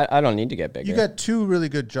 No, I don't need to get bigger. You got 2 really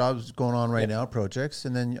good jobs going on right now, projects,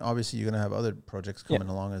 and then obviously you're going to have other projects coming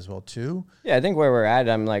along as well too. Yeah, I think where we're at,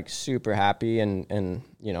 I'm like super happy, and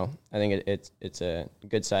I think it's a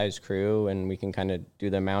good sized crew, and we can kind of do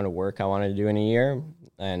the amount of work I want to do in a year,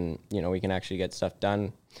 and we can actually get stuff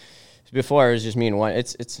done. Before it was just me and one.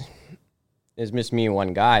 It's just me and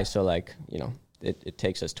one guy, so like it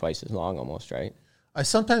takes us twice as long almost, right? I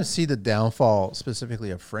sometimes see the downfall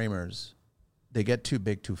specifically of framers. They get too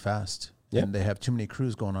big too fast, and they have too many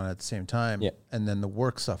crews going on at the same time, and then the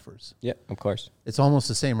work suffers. Yeah, of course. It's almost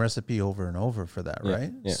the same recipe over and over for that,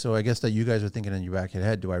 right? Yeah. So I guess that you guys are thinking in your back of your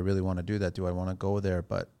head, do I really want to do that? Do I want to go there?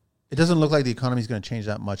 But it doesn't look like the economy is going to change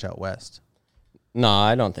that much out west. No,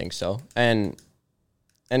 I don't think so. And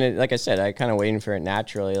like I said, I kind of waiting for it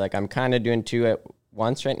naturally. Like I'm kind of doing 2 at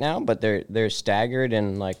once right now, but they're staggered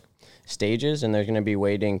in like stages, and they're going to be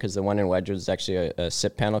waiting because the one in Wedgwood is actually a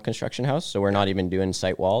SIP panel construction house, so we're not even doing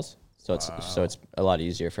site walls. So it's a lot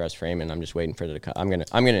easier for us framing. I'm just waiting for it to come. I'm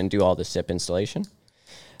gonna do all the SIP installation.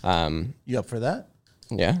 You up for that?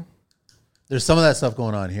 Yeah. There's some of that stuff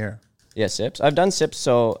going on here. Yeah, SIPs. I've done SIPs.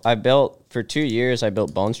 So I built for 2 years. I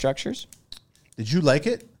built bone structures. Did you like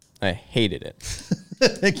it? I hated it.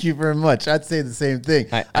 Thank you very much. I'd say the same thing.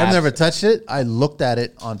 I've never touched it. I looked at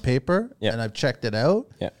it on paper and I've checked it out.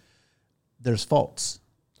 Yeah. There's faults.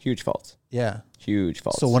 Huge faults. Yeah. Huge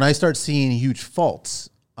faults. So when I start seeing huge faults,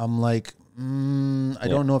 I'm like, I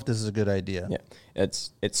don't know if this is a good idea. Yeah.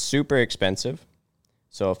 It's super expensive.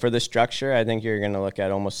 So for the structure, I think you're going to look at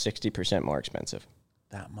almost 60% more expensive.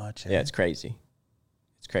 That much? Yeah, it's crazy.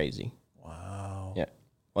 It's crazy. Wow. Yeah.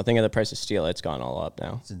 Well, think of the price of steel. It's gone all up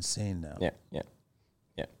now. It's insane now. Yeah.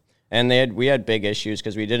 And we had big issues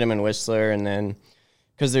because we did them in Whistler, and then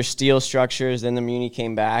because they're steel structures, then the Muni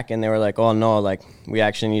came back and they were like, oh no, like we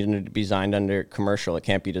actually need them to be designed under commercial. It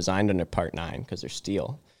can't be designed under Part 9 because they're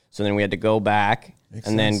steel. So then we had to go back.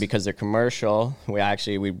 Then because they're commercial, we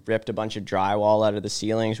ripped a bunch of drywall out of the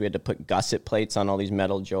ceilings. We had to put gusset plates on all these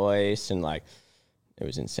metal joists, and like it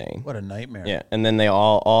was insane. What a nightmare. Yeah. And then they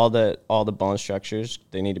all the bone structures,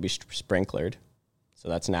 they need to be sprinklered. So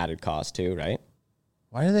that's an added cost too, right?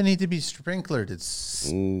 Why do they need to be sprinklered?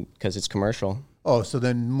 It's because it's commercial. Oh, so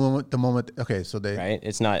then the moment okay, so they right.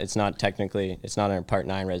 It's not technically under Part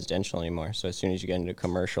 9 residential anymore. So as soon as you get into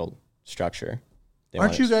commercial structure,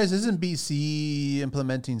 aren't you guys? Isn't BC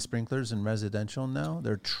implementing sprinklers in residential now?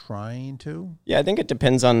 They're trying to. Yeah, I think it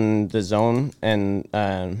depends on the zone and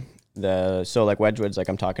so like Wedgwood's, like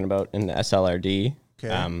I'm talking about in the SLRD.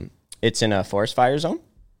 Okay. It's in a forest fire zone,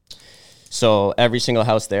 so every single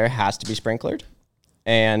house there has to be sprinklered.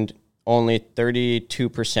 And only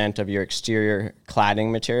 32% of your exterior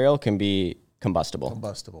cladding material can be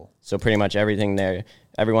combustible. So pretty much everything there,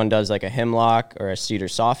 everyone does like a hemlock or a cedar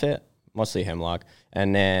soffit, mostly hemlock.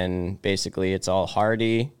 And then basically it's all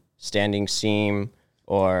hardy, standing seam,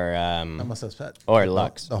 or that must upset or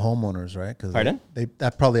Lux. The homeowners, right? Pardon?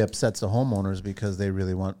 That probably upsets the homeowners because they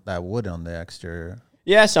really want that wood on the exterior.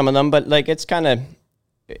 Yeah, some of them, but like it's kind of,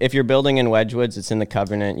 if you're building in Wedgwoods, it's in the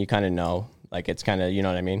covenant, you kind of know. Like it's kind of, you know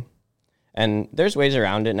what I mean? And there's ways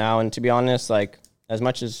around it now. And to be honest, like as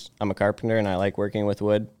much as I'm a carpenter and I like working with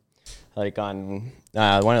wood, like on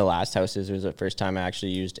one of the last houses, it was the first time I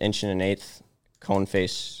actually used 1.1/8 cone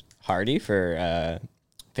face hardy for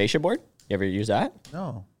fascia board. You ever use that?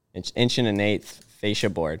 No. It's 1.1/8 fascia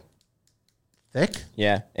board. Thick?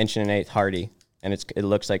 Yeah, 1.1/8 hardy. And it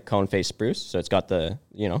looks like cone face spruce. So it's got the,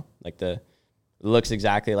 it looks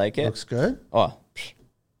exactly like it. Looks good? Oh,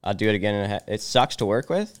 I'll do it again. It sucks to work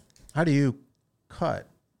with. How do you cut?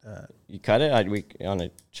 You cut it on a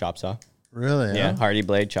chop saw. Really? Yeah, huh? hardy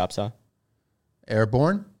blade chop saw.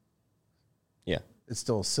 Airborne? Yeah. It's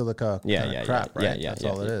still silica crap, right? Yeah, That's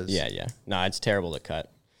all it is. Yeah. No, it's terrible to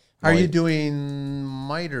cut. How are you doing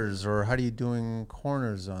miters, or how are you doing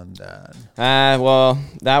corners on that? Well,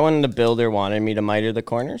 that one the builder wanted me to miter the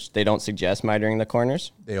corners. They don't suggest mitering the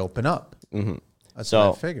corners. They open up. Mm-hmm. That's what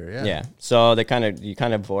I figure. Yeah. Yeah. So you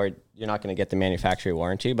kind of avoid. You're not going to get the manufacturer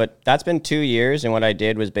warranty, but that's been 2 years. And what I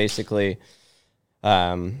did was basically,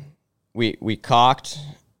 we caulked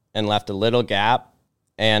and left a little gap,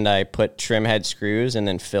 and I put trim head screws and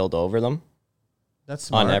then filled over them. That's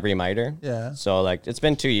smart. On every miter. Yeah. So like it's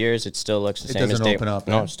been 2 years. It still looks the same as day.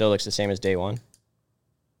 No, it still looks the same as day one.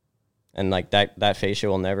 And like that fascia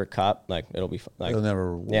will never cut. Like it'll be like it'll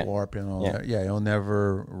never warp and all that. Yeah, it'll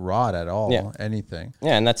never rot at all. Yeah. Anything.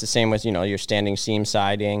 Yeah, and that's the same with your standing seam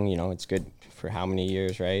siding. It's good for how many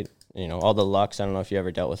years, right? All the Lux. I don't know if you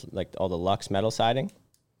ever dealt with like all the Lux metal siding.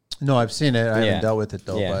 No, I've seen it. I haven't dealt with it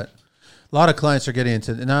though, but a lot of clients are getting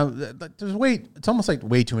into it. Now. It's almost like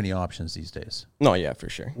way too many options these days. No, yeah, for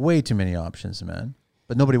sure. Way too many options, man.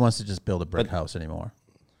 But nobody wants to just build a brick house anymore.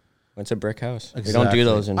 What's a brick house? Exactly. We don't do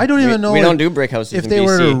those. I don't even know. We don't do brick houses. If they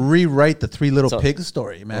were to rewrite the Three Little Pigs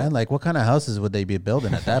story, man, like what kind of houses would they be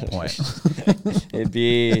building at that point? It'd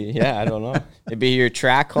be, I don't know. It'd be your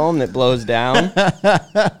track home that blows down.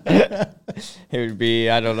 It would be,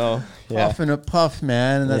 I don't know. Puff and a puff,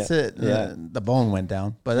 man, and that's it. Yeah. The bone went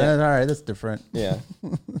down, but all right, that's different. Yeah.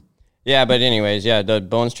 Yeah, but anyways, the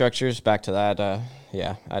bone structures, back to that. I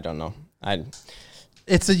don't know.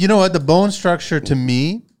 It's you know what, the bone structure to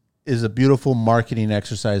me is a beautiful marketing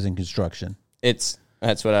exercise in construction. That's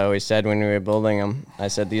what I always said when we were building them. I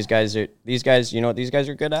said, these guys, you know what these guys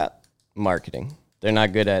are good at? Marketing. They're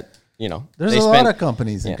not good at, There's a lot of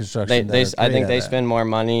companies in construction. I think they spend more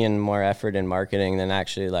money and more effort in marketing than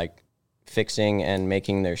actually like fixing and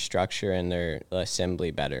making their structure and their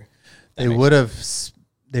assembly better. They would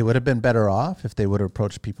have been better off if they would have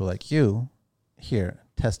approached people like you. Here,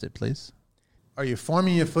 test it, please. Are you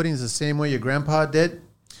forming your footings the same way your grandpa did?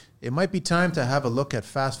 It might be time to have a look at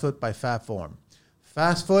FastFoot by FatForm.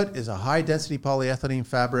 FastFoot is a high-density polyethylene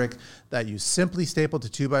fabric that you simply staple to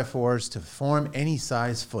 2x4s to form any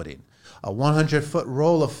size footing. A 100-foot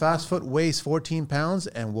roll of FastFoot weighs 14 pounds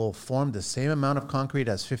and will form the same amount of concrete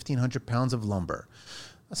as 1,500 pounds of lumber.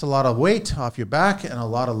 That's a lot of weight off your back and a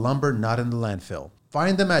lot of lumber not in the landfill.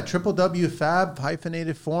 Find them at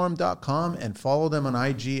www.fab-form.com and follow them on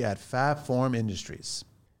IG at FabForm Industries.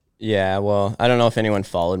 Yeah, well, I don't know if anyone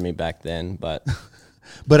followed me back then, but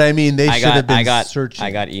but I mean, they should have been searching.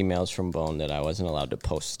 I got emails from Bone that I wasn't allowed to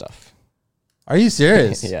post stuff. Are you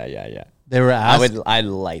serious? Yeah. They were asked.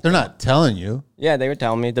 They're not telling you. Yeah, they were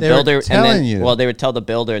telling me. The builder were telling you. Well, they would tell the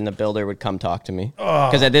builder, and the builder would come talk to me.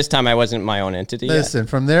 Because at this time, I wasn't my own entity. Listen,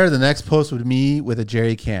 from there, the next post would be me with a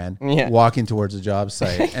jerry can walking towards a job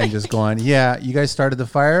site and just going, "Yeah, you guys started the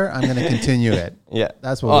fire. I'm going to continue it." Yeah,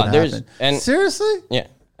 that's what would happen. And seriously? Yeah.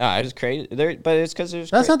 I just crazy. But it's because there's.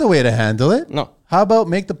 That's not the way to handle it. No. How about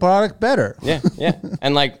make the product better? Yeah.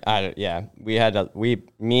 And like,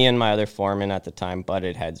 me and my other foreman at the time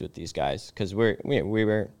butted heads with these guys because we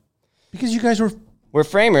were. Because you guys we're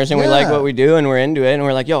framers and we like what we do and we're into it and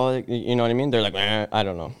we're like, yo, you know what I mean? They're like, I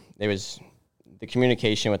don't know. The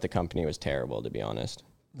communication with the company was terrible, to be honest.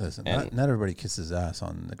 Listen, not everybody kisses ass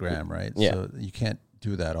on the gram, right? Yeah. So you can't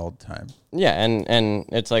do that all the time. Yeah, and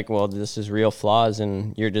it's like, well, this is real flaws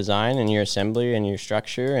in your design and your assembly and your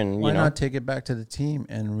structure, and why not take it back to the team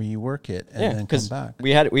and rework it and then come back?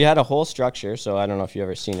 We had a whole structure, so I don't know if you've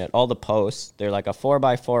ever seen it. All the posts, they're like a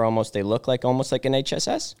 4x4 almost. They look like almost like an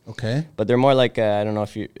HSS. Okay, but they're more like I don't know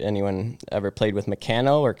if anyone ever played with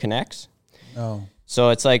Meccano or Connex. No. So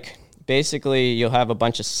it's like basically you'll have a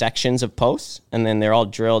bunch of sections of posts, and then they're all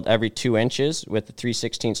drilled every 2 inches with the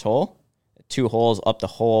 3/16 hole. 2 holes up the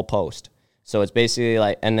whole post. So it's basically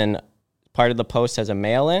like, and then part of the post has a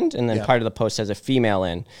male end and then part of the post has a female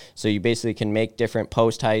end. So you basically can make different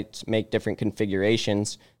post heights, make different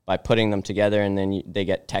configurations by putting them together, and then they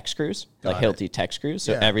get tech screws, like Hilti tech screws.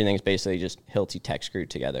 So everything's basically just Hilti tech screwed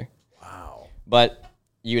together. Wow. But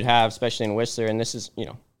you'd have, especially in Whistler, and this is,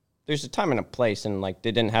 there's a time and a place, and like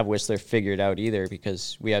they didn't have Whistler figured out either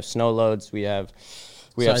because we have snow loads, we have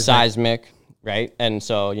seismic. Right. And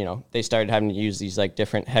so, they started having to use these like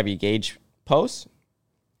different heavy gauge posts,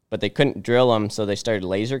 but they couldn't drill them. So they started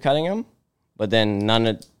laser cutting them. But then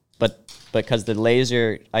because the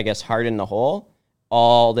laser, I guess, hardened the hole,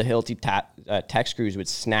 all the Hilti tech screws would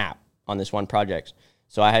snap on this one project.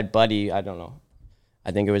 So I had Buddy, I don't know,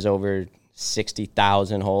 I think it was over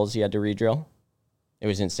 60,000 holes he had to re-drill. It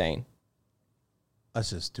was insane.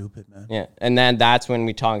 That's just stupid, man. Yeah. And then that's when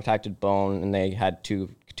we contacted Bone, and they had two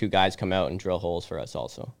guys come out and drill holes for us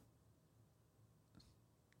also.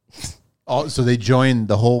 So they joined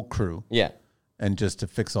the whole crew. Yeah. and just to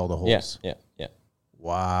fix all the holes. Yeah.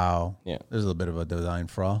 Wow. Yeah. There's a little bit of a design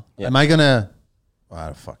flaw. Yeah. Am I gonna?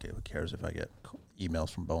 Fuck it. Who cares if I get emails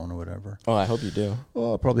from Bowen or whatever? Oh, I hope you do.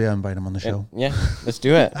 Well, I'll probably invite him on the show. Yeah, let's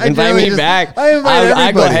do it. Invite me back. I invite everybody.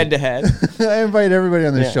 I go head to head. I invite everybody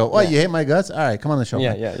on the show. Oh, you hate my guts? All right, come on the show.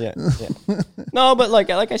 Yeah. No, but like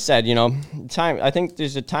I said, time. I think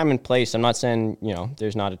there's a time and place. I'm not saying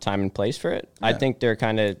there's not a time and place for it. Yeah. I think they're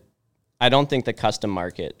I don't think the custom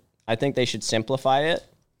market. I think they should simplify it.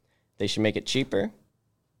 They should make it cheaper.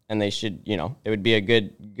 And they should, it would be a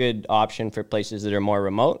good option for places that are more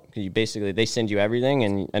remote, because they send you everything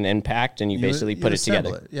and an impact, and you basically put it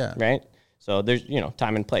together. Yeah. Right. So there's,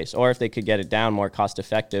 time and place. Or if they could get it down more cost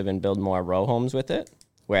effective and build more row homes with it,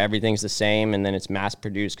 where everything's the same, and then it's mass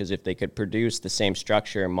produced, because if they could produce the same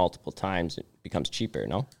structure multiple times, it becomes cheaper.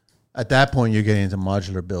 No. At that point, you're getting into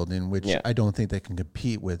modular building, which I don't think they can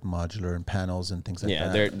compete with modular and panels and things like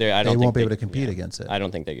that. They won't be able to compete against it. I don't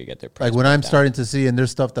think they could get their price. Like when I'm starting to see, and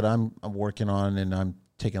there's stuff that I'm working on and I'm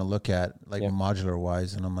taking a look at, like modular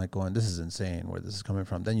wise, and I'm like going, this is insane where this is coming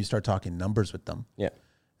from. Then you start talking numbers with them. Yeah.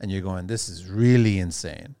 And you're going, this is really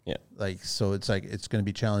insane. Yeah. Like, so it's like, it's going to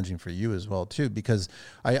be challenging for you as well too, because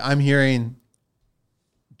I'm hearing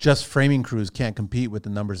just framing crews can't compete with the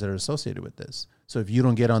numbers that are associated with this. So if you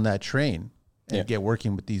don't get on that train and get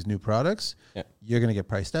working with these new products, you're going to get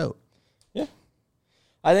priced out. Yeah.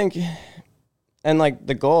 I think, and like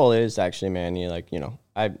the goal is actually, man,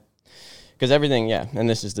 because everything, and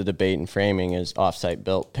this is the debate in framing, is offsite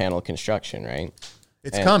built panel construction, right?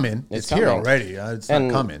 It's coming. It's here already. It's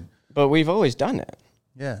not coming. But we've always done it.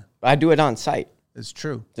 Yeah. I do it on site. It's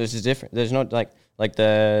true. This is different. There's no, like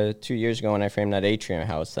the 2 years ago when I framed that atrium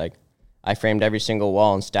house, like I framed every single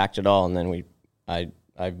wall and stacked it all, and then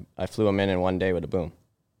I flew them in one day with a boom,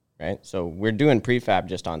 right? So we're doing prefab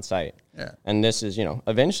just on site. Yeah. And this is,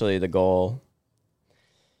 eventually the goal,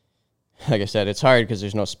 like I said, it's hard because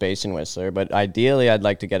there's no space in Whistler, but ideally I'd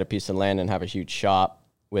like to get a piece of land and have a huge shop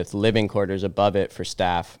with living quarters above it for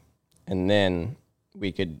staff. And then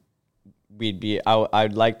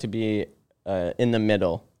I'd like to be in the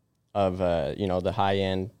middle of, the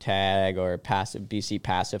high-end tag or passive BC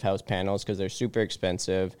passive house panels, because they're super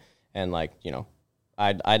expensive. And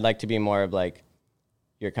I'd like to be more of like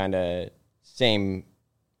your kind of same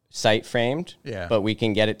site framed, but we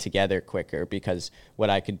can get it together quicker, because what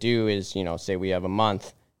I could do is, say we have a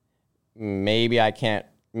month, maybe I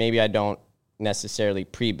don't necessarily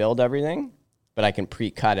pre-build everything, but I can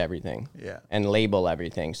pre-cut everything and label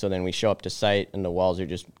everything. So then we show up to site and the walls are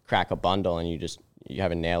just crack a bundle, and you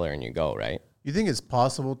have a nailer and you go, right? You think it's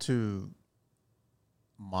possible to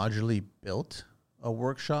modularly build a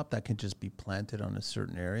workshop that can just be planted on a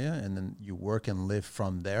certain area and then you work and live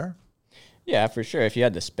from there? Yeah, for sure, if you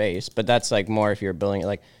had the space. But that's like more if you're building it.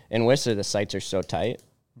 Like in Whistler, the sites are so tight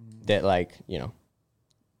that like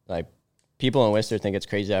people in Whistler think it's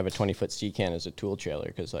crazy to have a 20-foot C-can as a tool trailer,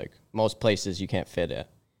 because like most places you can't fit it.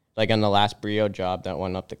 Like on the last Brio job, that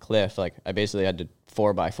one up the cliff, like I basically had to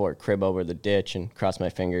 4x4 crib over the ditch and cross my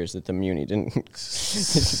fingers that the Muni didn't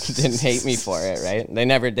hate me for it, right? They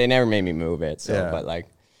never made me move it. So,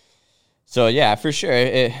 for sure.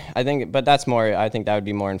 I think that would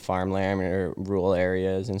be more in farmland or rural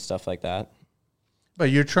areas and stuff like that. But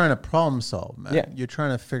you're trying to problem solve, man. Yeah. You're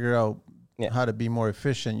trying to figure out how to be more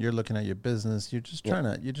efficient. You're looking at your business. You're just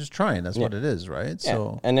trying. That's what it is, right? Yeah.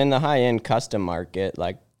 So, and in the high end custom market,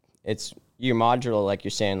 like it's your modular, like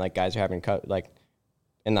you're saying, like guys are having like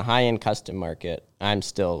in the high end custom market, I'm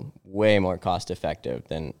still way more cost effective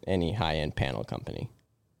than any high end panel company.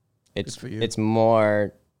 It's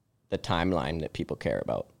more the timeline that people care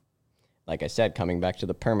about. Like I said, coming back to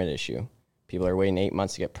the permit issue, people are waiting 8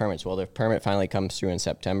 months to get permits. Well, their permit finally comes through in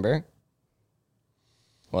September.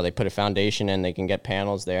 Well, they put a foundation in, they can get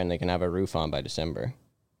panels there, and they can have a roof on by December.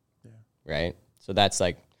 Yeah. Right? So that's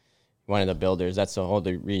like one of the builders. That's the whole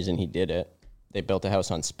reason he did it. They built a house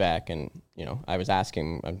on spec, and, I was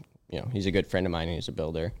asking, he's a good friend of mine, and he's a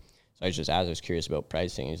builder. So I was curious about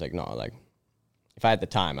pricing. He's like, no, like, if I had the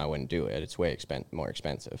time, I wouldn't do it. It's way more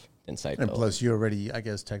expensive than site build. And plus, you already, I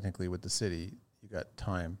guess, technically with the city, you got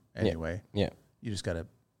time anyway. Yeah. You just got to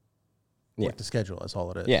work the schedule. That's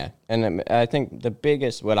all it is. Yeah. And I think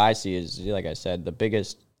what I see is, like I said, the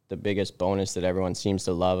biggest bonus that everyone seems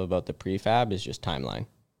to love about the prefab is just timeline.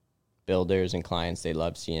 Builders and clients, they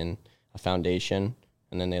love seeing a foundation,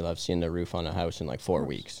 and then they love seeing the roof on a house in like 4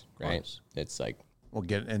 weeks, right? It's like, we'll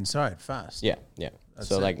get inside fast. Yeah. That's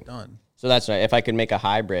so like done. So that's right. If I could make a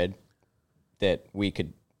hybrid that we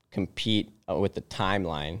could compete with the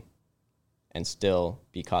timeline and still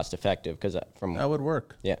be cost effective, because that would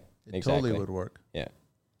work. Yeah, it totally would work. Yeah.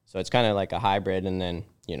 So it's kind of like a hybrid, and then,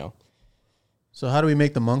 So how do we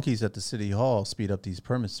make the monkeys at the city hall speed up these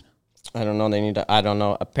permits? I don't know. They need to, I don't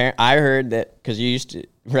know. I heard that because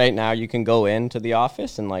right now you can go into the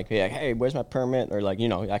office and like, be like, hey, where's my permit? Or like,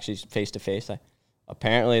 actually face to face.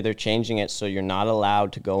 Apparently they're changing it so you're not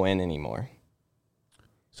allowed to go in anymore.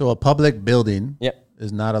 So a public building Yep.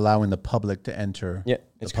 is not allowing the public to enter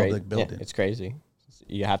It's the public crazy. building. Yeah, it's crazy.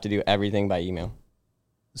 You have to do everything by email.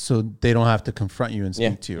 So they don't have to confront you and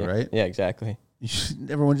speak to you, right? Yeah, exactly.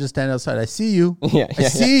 Everyone just stand outside. I see you. Yeah, I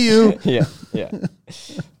see you. yeah.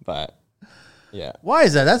 But yeah. Why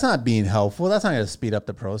is that? That's not being helpful. That's not going to speed up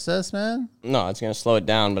the process, man. No, it's going to slow it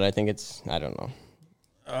down, but I think I don't know.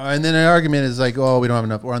 And then an argument is like, oh, we don't have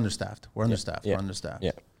enough. We're understaffed. We're understaffed. Yeah. We're understaffed.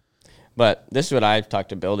 Yeah. But this is what I've talked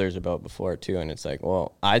to builders about before too, and it's like,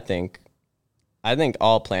 well, I think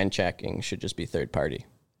all plan checking should just be third party.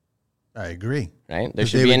 I agree. Right? There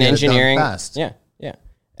should be an engineering. Fast. Yeah.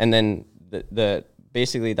 And then the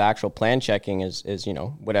basically the actual plan checking is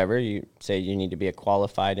whatever you say, you need to be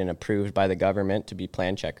qualified and approved by the government to be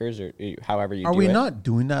plan checkers, or however you do it. Are we not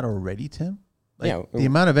doing that already, Tim? Yeah. The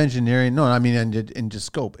amount of engineering, no, I mean, in just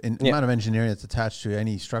scope, the amount of engineering that's attached to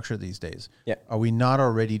any structure these days. Yeah. Are we not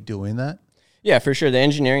already doing that? Yeah, for sure. The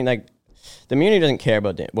engineering, like the community doesn't care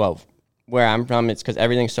about where I'm from, it's because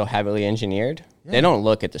everything's so heavily engineered. Yeah. They don't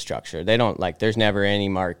look at the structure. They don't there's never any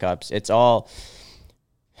markups. It's all,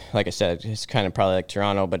 like I said, it's kind of probably like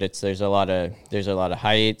Toronto, but there's a lot of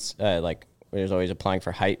heights, there's always applying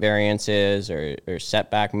for height variances or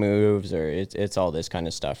setback moves, or it's all this kind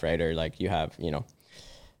of stuff, right? Or like you have,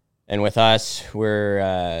 and with us,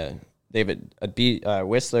 we're,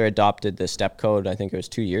 Whistler adopted the step code, I think it was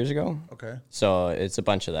 2 years ago. Okay. So it's a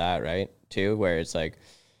bunch of that, right? Too, where it's like,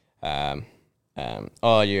 you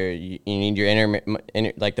need your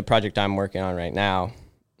like the project I'm working on right now,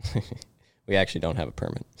 we actually don't have a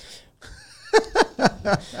permit.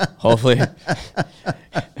 Hopefully.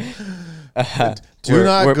 Do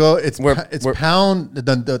not go. It's pound.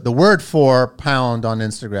 The word for pound on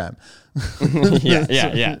Instagram.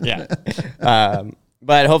 yeah.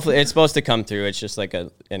 But hopefully it's supposed to come through. It's just like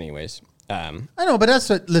anyways. I know, but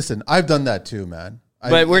listen, I've done that too, man.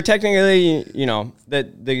 But we're technically,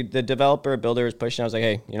 the developer builder was pushing. I was like,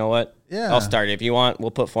 hey, you know what? Yeah. I'll start it. If you want,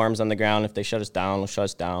 we'll put forms on the ground. If they shut us down, we'll shut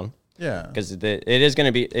us down. Yeah. Because it is going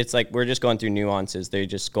to be, it's like we're just going through nuances. They're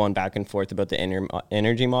just going back and forth about the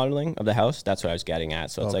energy modeling of the house. That's what I was getting at.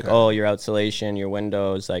 So it's like, your insulation, your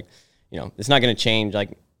windows, it's not going to change.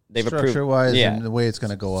 Like they've approved. Structure-wise and the way it's going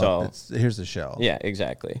to go up. Here's the shell. Yeah,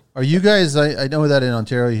 exactly. Are you guys, I know that in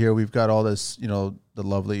Ontario here, we've got all this, the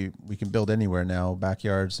lovely, we can build anywhere now,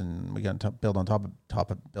 backyards, and we got to build on top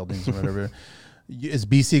of buildings or whatever. Is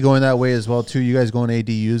BC going that way as well too? You guys going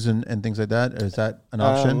ADUs and things like that? Or is that an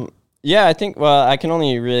option? Yeah, I think, I can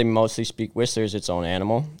only really mostly speak Whistler's its own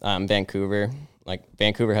animal. Vancouver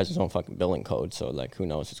has its own fucking building code, so who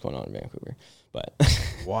knows what's going on in Vancouver. But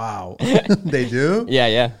wow. They do?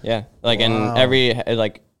 Yeah. In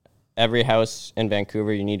every house in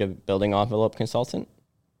Vancouver, you need a building envelope consultant.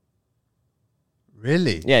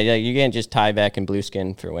 Really? Yeah, you can't just tie back and blue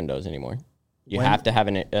skin for windows anymore. You have to have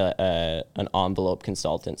an envelope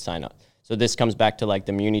consultant sign up. So this comes back to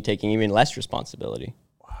the muni taking even less responsibility.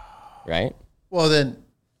 Right? Well, then,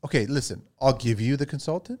 okay, listen, I'll give you the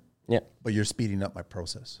consultant. Yeah. But you're speeding up my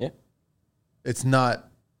process. Yeah. It's not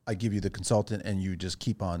I give you the consultant and you just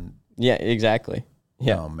keep on. Yeah, exactly.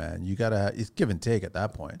 Yeah. Oh, man, it's give and take at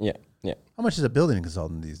that point. Yeah. How much is a building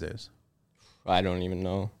consultant these days? I don't even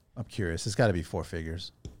know. I'm curious. It's got to be 4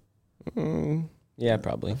 figures. Yeah,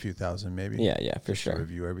 probably. A few thousand, maybe. Yeah, for sure. To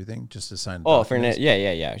review everything, just to sign. Oh, for yeah.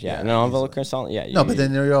 An envelope consultant, yeah. No, but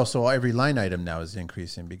then there also every line item now is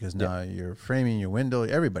increasing because now you're framing your window.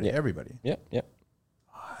 Everybody. Yep.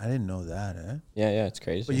 I didn't know that. Yeah, it's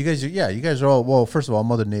crazy. But you guys are all first of all,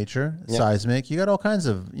 Mother Nature, seismic. You got all kinds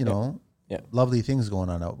of lovely things going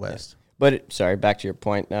on out west. Yeah. But sorry, back to your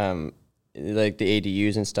point. Like the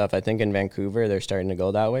ADUs and stuff. I think in Vancouver they're starting to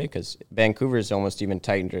go that way because Vancouver is almost even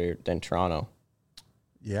tighter than Toronto.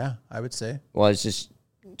 Yeah, I would say. Well, it's just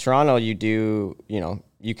Toronto, you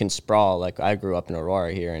can sprawl. Like I grew up in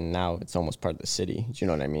Aurora here, and now it's almost part of the city. Do you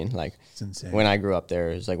know what I mean? Like it's insane. When I grew up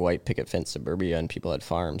there, it was like white picket fence suburbia, and people had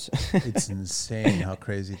farms. It's insane how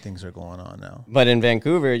crazy things are going on now. But in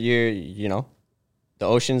Vancouver, the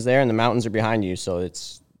ocean's there and the mountains are behind you, so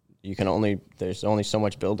there's only so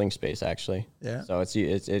much building space actually. Yeah. So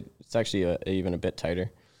it's actually even a bit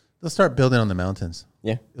tighter. They'll start building on the mountains.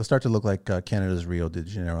 Yeah. It'll start to look like Canada's Rio de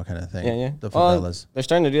Janeiro kind of thing. Yeah. The favelas. They're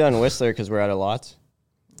starting to do that in Whistler because we're out of lots.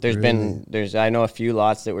 I know a few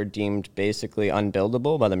lots that were deemed basically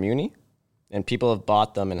unbuildable by the muni. and people have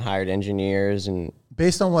bought them and hired engineers and.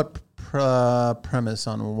 Based on what premise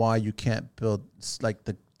on why you can't build like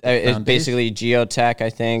the it's basically geotech, I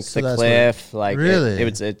think. So the cliff, like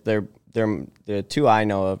really, they're the two I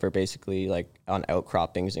know of are basically like on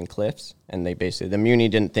outcroppings and cliffs, and they basically the Muni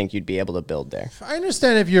didn't think you'd be able to build there. I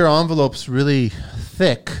understand if your envelope's really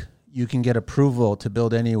thick, you can get approval to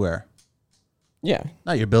build anywhere. Yeah,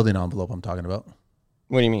 not your building envelope. I'm talking about.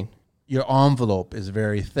 What do you mean? Your envelope is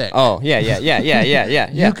very thick. Oh, yeah.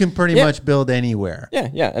 You can pretty much build anywhere.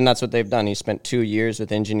 Yeah, and that's what they've done. He spent 2 years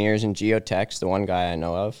with engineers and geotechs, the one guy I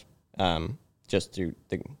know of, just through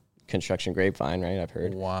the construction grapevine, right, I've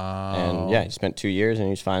heard. Wow. And, yeah, he spent 2 years, and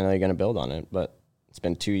he's finally going to build on it. But it's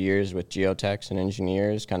been 2 years with geotechs and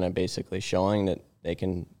engineers kind of basically showing that they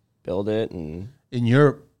can build it. And in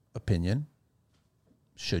your opinion,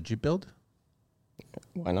 should you build?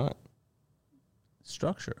 Why not?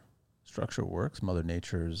 Structure works. Mother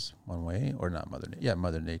Nature's one way, or not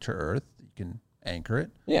Mother Nature, Earth. You can anchor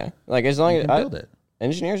it. Yeah, like as long as build it.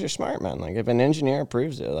 Engineers are smart, man. Like if an engineer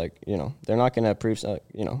approves it, like they're not going to approve.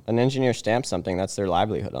 An engineer stamps something, that's their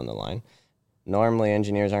livelihood on the line. Normally,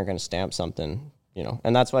 engineers aren't going to stamp something,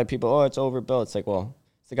 and that's why people, it's overbuilt. It's like, well,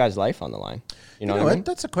 it's the guy's life on the line. You know what I mean?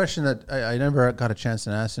 That's a question that I never got a chance to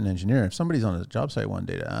ask an engineer. If somebody's on a job site one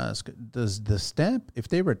day to ask, does the stamp, if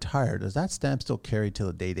they retire, does that stamp still carry till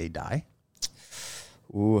the day they die?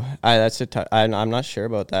 Ooh, I'm not sure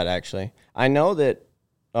about that, actually. I know that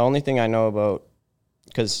the only thing I know about,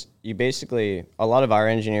 because you basically, a lot of our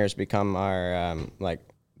engineers become our,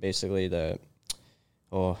 basically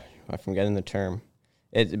I'm forgetting the term.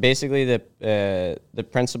 It's basically the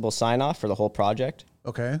principal sign-off for the whole project.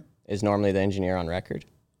 Okay. Is normally the engineer on record.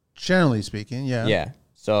 Generally speaking, yeah. Yeah.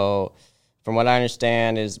 So from what I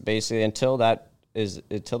understand is basically until that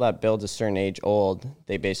build's a certain age old,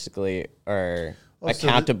 they basically are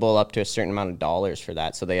accountable up to a certain amount of dollars for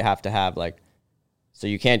that. So they have to have so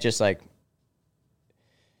you can't just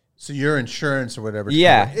So your insurance or whatever.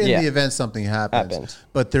 Yeah. In the event something happens.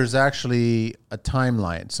 But there's actually a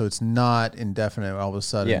timeline. So it's not indefinite all of a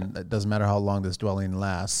sudden. It doesn't matter how long this dwelling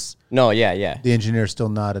lasts. No, yeah. The engineer's still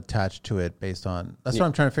not attached to it based on, that's what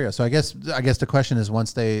I'm trying to figure out. So I guess the question is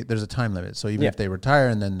once there's a time limit. So even if they retire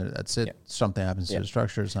and then that's it, something happens to the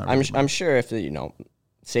structure. It's not I'm sure if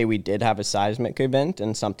say we did have a seismic event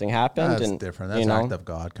and something happened. That's different. That's act of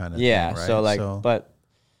God kind of thing, right? So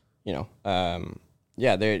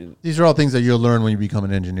these are all things that you'll learn when you become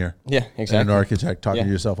an engineer. Yeah, exactly. And an architect talking to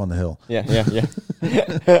yourself on the hill.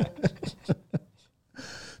 Yeah.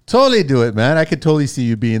 Totally do it, man. I could totally see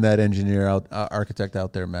you being that engineer architect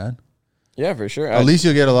out there, man. Yeah, for sure. At least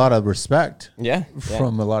you'll get a lot of respect. Yeah.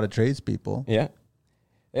 From a lot of tradespeople. Yeah.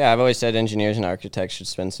 Yeah, I've always said engineers and architects should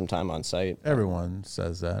spend some time on site. Everyone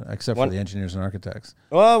says that, except for the engineers and architects.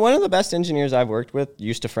 Well, one of the best engineers I've worked with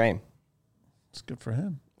used to frame. It's good for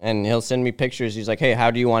him. And he'll send me pictures. He's like, hey,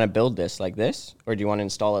 how do you want to build this? Like this? Or do you want to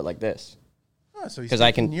install it like this? Oh, so he's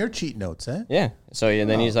taking your cheat notes, eh? Yeah. So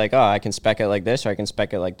then he's like, I can spec it like this or I can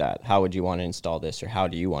spec it like that. How would you want to install this or how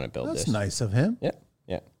do you want to build this? That's nice of him. Yeah.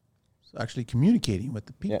 So actually communicating with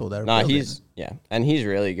the people that are building. And he's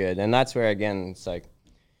really good. And that's where, again, it's like,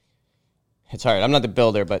 it's hard. I'm not the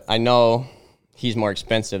builder, but I know he's more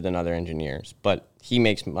expensive than other engineers, but he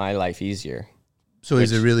makes my life easier. So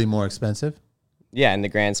is it really more expensive? Yeah, in the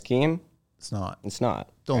grand scheme, it's not. It's not.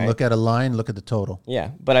 Don't look at a line, look at the total.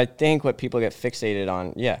 Yeah, but I think what people get fixated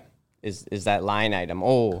on, is that line item.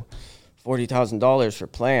 Oh, $40,000 for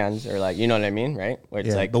plans, or you know what I mean, right? Where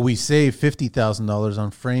it's but we save $50,000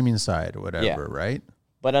 on framing side or whatever, right?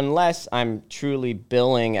 But unless I'm truly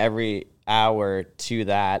billing every hour to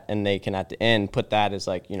that, and they can at the end put that as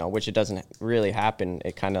which it doesn't really happen.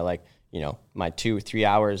 It kind of my 2-3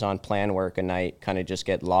 hours on plan work a night kind of just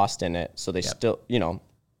get lost in it. So they still,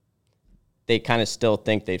 they kind of still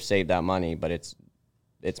think they've saved that money, but it's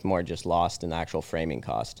more just lost in the actual framing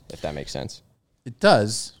cost, if that makes sense. It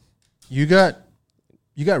does. You got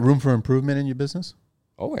room for improvement in your business?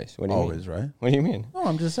 Always. What do you mean? Always, right? What do you mean? No,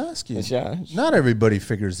 I'm just asking. Yeah. Not everybody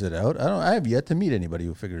figures it out. I have yet to meet anybody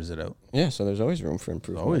who figures it out. Yeah, so there's always room for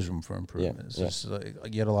improvement. Always room for improvement. It's just you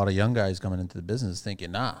get a lot of young guys coming into the business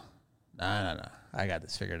thinking, nah, I got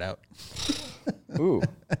this figured out. Ooh.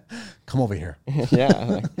 Come over here.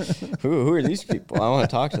 Yeah. Who are these people? I want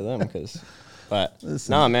to talk to them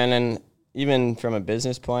no, man, and even from a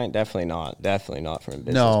business point, definitely not from a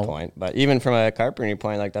business point, but even from a carpentry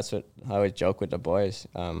point, that's what I always joke with the boys.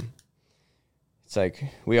 It's like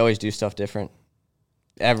we always do stuff different.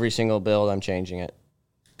 Every single build, I'm changing it.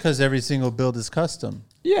 Because every single build is custom.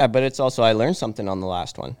 Yeah, but it's also I learned something on the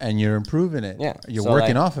last one. And you're improving it. Yeah. You're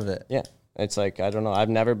working off of it. Yeah. It's like, I don't know. I've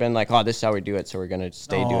never been like, oh, this is how we do it, so we're going to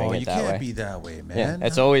stay doing it that way. You can't be that way, man.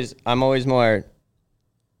 Yeah, I'm always more,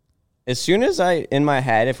 as soon as in my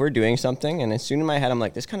head, if we're doing something, and as soon in my head, I'm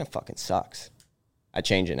like, this kind of fucking sucks, I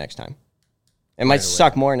change it next time. It might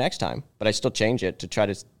suck more next time, but I still change it to try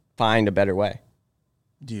to find a better way.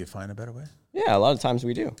 Do you find a better way? Yeah, a lot of times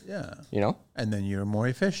we do. Yeah. And then you're more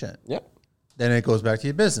efficient. Yep. Then it goes back to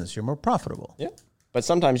your business. You're more profitable. Yep. But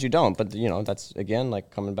sometimes you don't. But, that's, again, like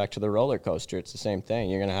coming back to the roller coaster. It's the same thing.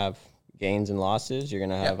 You're going to have gains and losses. You're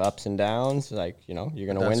going to have ups and downs. Like, you're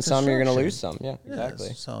going to win some, you're going to lose some. Yeah, exactly.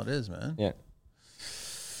 That's how it is, man. Yeah.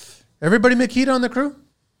 Everybody Makita on the crew?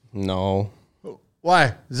 No.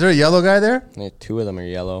 Why? Is there a yellow guy there? Yeah, 2 of them are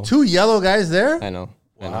yellow. 2 yellow guys there? I know.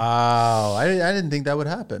 Wow. I didn't think that would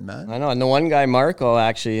happen, man. I know. And the one guy, Marco,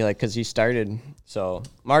 actually, like, because he started. So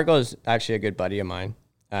Marco's actually a good buddy of mine.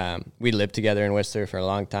 We lived together in Whistler for a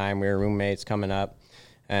long time. We were roommates coming up.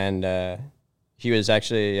 And he was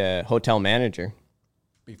actually a hotel manager.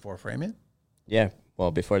 Before framing? Yeah.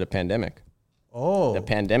 Well, before the pandemic. Oh. The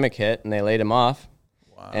pandemic hit, and they laid him off.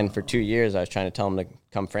 Wow. And for 2 years, I was trying to tell him to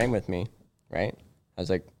come frame with me, right? I was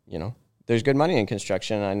like, there's good money in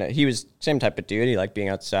construction. I know he was same type of dude. He liked being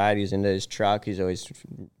outside. He's into his truck. He's always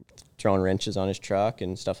throwing wrenches on his truck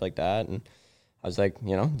and stuff like that. And I was like,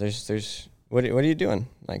 there's what are you doing?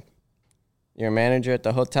 Like, you're a manager at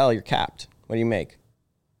the hotel. You're capped. What do you make?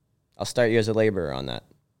 I'll start you as a laborer on that.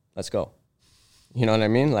 Let's go. You know what I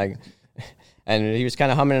mean? Like, and he was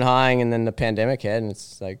kind of humming and hawing, and then the pandemic hit, and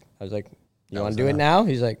it's like, I was like, you want to do it now?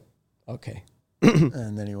 He's like, okay.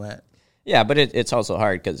 And then he went. Yeah, but it's also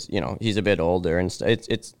hard because, he's a bit older, and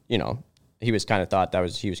it's he was kind of thought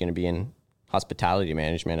he was going to be in hospitality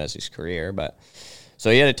management as his career, but so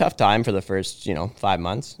he had a tough time for the first, 5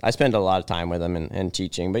 months. I spent a lot of time with him and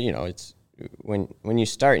teaching, but it's when you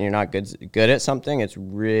start and you're not good at something, it's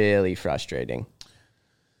really frustrating.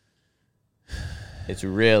 It's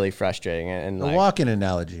really frustrating. And the walking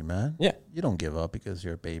analogy, man. Yeah. You don't give up because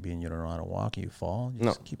you're a baby and you don't know how to walk and you fall. You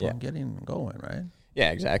just keep on getting and going, right?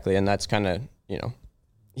 Yeah, exactly. And that's kind of,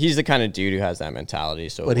 he's the kind of dude who has that mentality.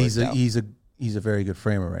 So, but he's a very good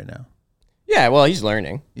framer right now. Yeah, well, he's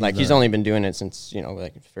learning. He's only been doing it since,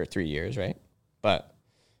 for 3 years, right? But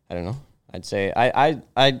I don't know. I'd say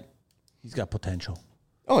he's got potential.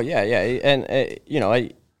 Oh yeah, yeah,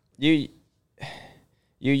 and you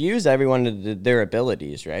use everyone to their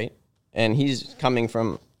abilities, right? And he's coming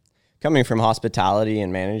from hospitality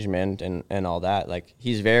and management and all that. Like,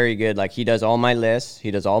 he's very good. Like, he does all my lists.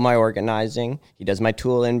 He does all my organizing. He does my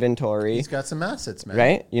tool inventory. He's got some assets, man.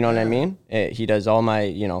 Right? You know what I mean? He does all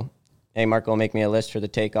my, hey, Marco, make me a list for the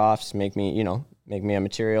takeoffs. Make me a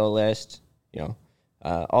material list,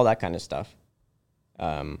 all that kind of stuff.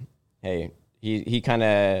 Hey, he kind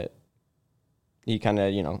of,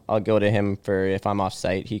 I'll go to him for if I'm off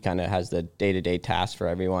site. He kind of has the day-to-day tasks for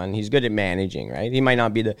everyone. He's good at managing, right? He might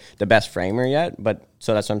not be the best framer yet, but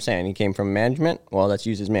so that's what I'm saying. He came from management. Well, let's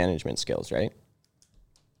use his management skills, right?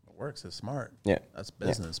 It works. It's smart. Yeah. That's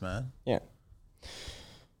business, man. Yeah.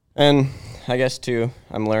 And I guess too,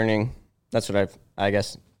 I'm learning. That's what I've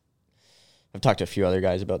talked to a few other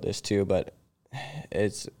guys about this too, but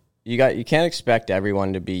you can't expect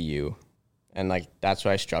everyone to be you. And that's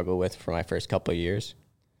what I struggle with for my first couple of years.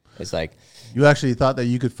 It's like, you actually thought that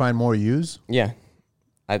you could find more yous? Yeah.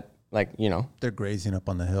 They're grazing up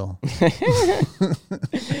on the hill.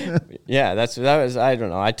 Yeah, that was, I don't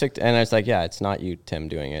know. And I was like, yeah, it's not you, Tim,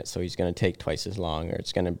 doing it. So he's going to take twice as long, or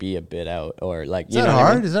it's going to be a bit out, or like, is that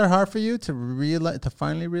hard? I mean? Is that hard for you to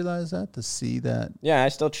finally realize that, to see that? Yeah, I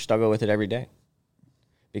still struggle with it every day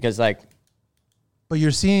because but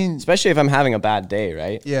you're seeing, especially if I'm having a bad day,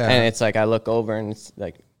 right? Yeah. And it's like, I look over and it's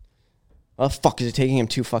like, oh, fuck, is it taking him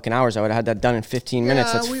 2 fucking hours? I would have had that done in 15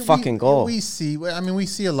 minutes. That's fucking goal. We see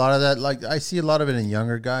a lot of that. Like, I see a lot of it in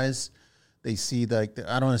younger guys. They see I don't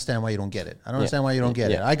understand why you don't get it. I don't understand why you don't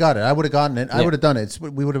get it. I got it. I would have gotten it. I would have done it.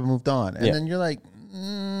 We would have moved on. And then you're like,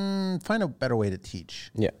 find a better way to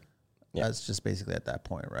teach. Yeah. That's just basically at that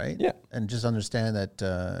point, right? Yeah. And just understand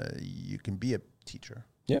that you can be a teacher.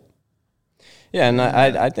 Yep. Yeah, and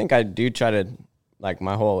I think I do try to,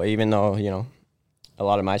 my whole, even though, a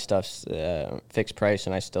lot of my stuff's fixed price,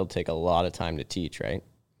 and I still take a lot of time to teach, right?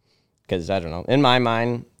 Because, I don't know, in my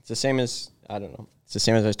mind, it's the same as, I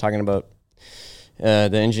was talking about the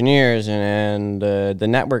engineers and the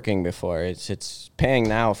networking before. It's paying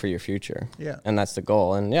now for your future. Yeah. And that's the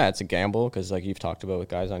goal. And, yeah, it's a gamble because, you've talked about with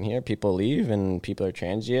guys on here, people leave and people are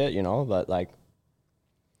transient, but,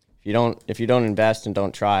 if you don't invest and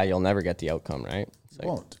don't try, you'll never get the outcome, right? You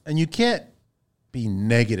won't. And you can't be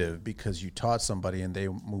negative because you taught somebody and they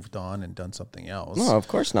moved on and done something else. No, of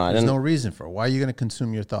course not. There's no reason for it. Why are you going to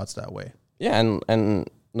consume your thoughts that way? Yeah, and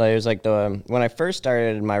like, it was like when I first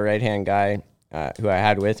started, my right-hand guy, who I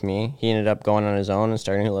had with me, he ended up going on his own and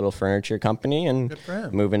starting a little furniture company and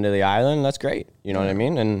moving to the island. That's great. You know what I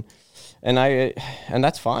mean? And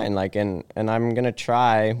that's fine. Like, and I'm going to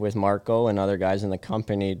try with Marco and other guys in the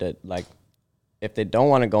company to, like, if they don't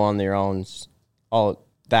want to go on their own,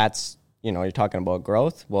 that's, you know, you're talking about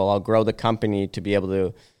growth. Well, I'll grow the company to be able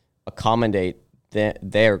to accommodate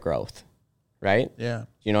their growth. Right? Yeah.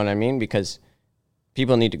 You know what I mean? Because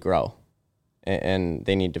people need to grow and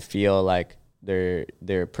they need to feel like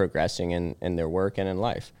they're progressing in their work and in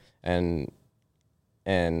life. And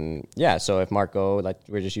yeah, so if Marco, like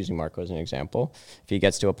we're just using Marco as an example, if he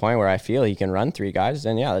gets to a point where I feel he can run 3 guys,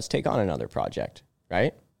 then yeah, let's take on another project,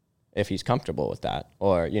 right? If he's comfortable with that,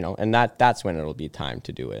 or, you know, and that's when it'll be time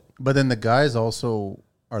to do it. But then the guys also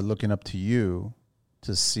are looking up to you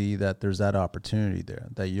to see that there's that opportunity there,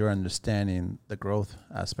 that you're understanding the growth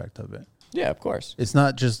aspect of it. Yeah, of course. It's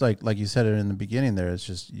not just like you said it in the beginning there. It's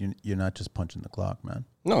just you're not just punching the clock, man.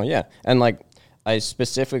 No, yeah. And like I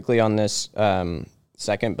specifically on this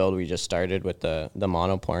second build we just started with the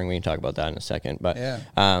mono pouring, we can talk about that in a second. But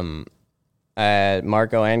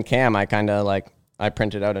Marco and Cam, I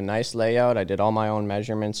printed out a nice layout. I did all my own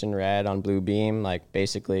measurements in red on Blue Beam. Like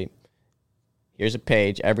basically, here's a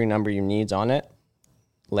page, every number you need's on it.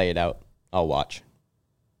 Lay it out. I'll watch.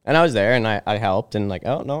 And I was there and I helped and like,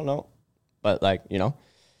 oh, no. But like, you know,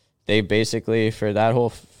 they basically, for that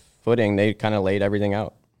whole footing, they kind of laid everything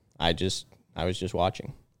out. I was just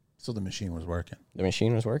watching. So the machine was working. The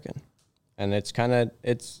machine was working. And I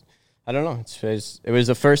don't know. It was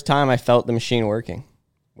the first time I felt the machine working,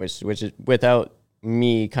 which is without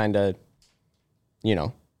me kind of, you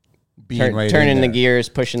know, turning the gears,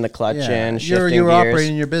 pushing the clutch in, shifting gears. You're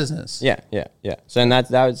operating your business. Yeah. So, and that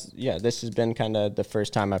was, this has been kind of the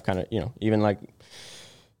first time I've kind of, you know, even like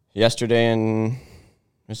yesterday and,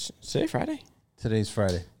 was today Friday? Today's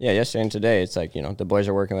Friday. Yeah, yesterday and today, it's like, you know, the boys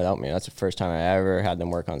are working without me. That's the first time I ever had them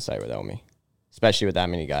work on site without me, especially with that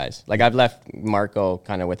many guys. Like I've left Marco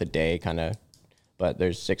kind of with a day but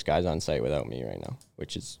there's 6 guys on site without me right now,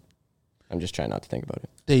 which is, I'm just trying not to think about it.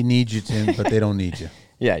 They need you, Tim, but they don't need you.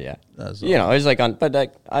 Yeah. You know, it's like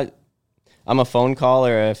I'm a phone call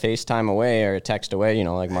or a FaceTime away or a text away. You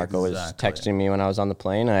know, like Marco was texting me when I was on the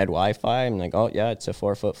plane. I had Wi-Fi. I'm like, oh yeah, it's a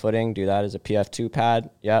 4-foot footing. Do that as a PF2 pad.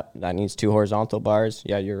 Yep, that needs 2 horizontal bars.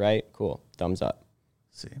 Yeah, you're right. Cool. Thumbs up.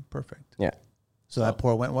 See, perfect. Yeah. So that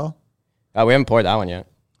pour went well? We haven't poured that one yet.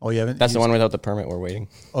 Oh, you haven't? That's the one without the permit. We're waiting.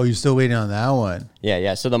 Oh, you're still waiting on that one?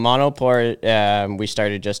 Yeah. So the mono pour, we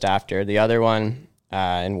started just after. The other one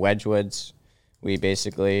in Wedgwoods, we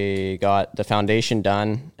basically got the foundation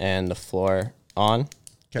done and the floor on,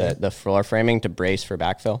 the floor framing to brace for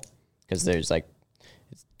backfill, because there's like,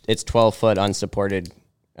 it's 12-foot unsupported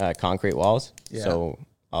concrete walls. Yeah. So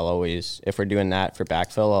I'll always, if we're doing that for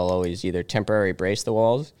backfill, I'll always either temporary brace the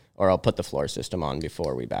walls or I'll put the floor system on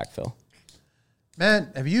before we backfill.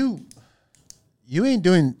 Man, you ain't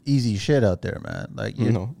doing easy shit out there, man. Like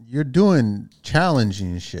you're doing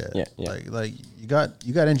challenging shit. Yeah. Like you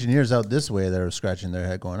got engineers out this way that are scratching their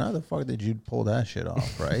head going, how the fuck did you pull that shit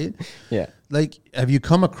off, right? Yeah. Like, have you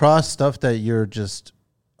come across stuff that you're just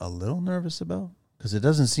a little nervous about? Because it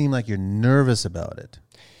doesn't seem like you're nervous about it.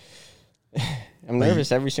 I'm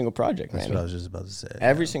nervous every single project, man. That's what I was just about to say.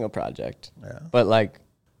 Every single project. Yeah. But like,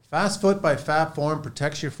 Fast Foot by Fab Form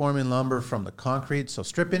protects your forming lumber from the concrete, so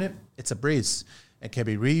stripping it's a breeze and can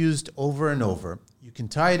be reused over and over. You can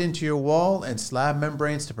tie it into your wall and slab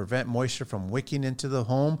membranes to prevent moisture from wicking into the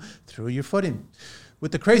home through your footing.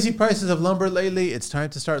 With the crazy prices of lumber lately, it's time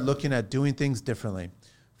to start looking at doing things differently.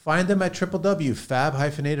 Find them at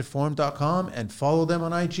www.fab-form.com and follow them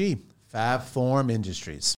on IG, Fab Form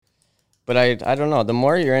Industries. But I don't know. The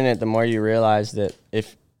more you're in it, the more you realize that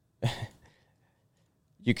if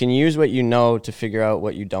you can use what you know to figure out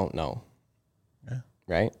what you don't know. Yeah.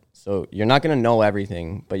 Right? So you're not going to know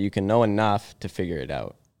everything, but you can know enough to figure it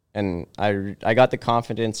out. And I got the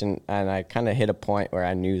confidence and I kind of hit a point where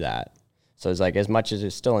I knew that. So it's like, as much as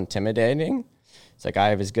it's still intimidating, it's like I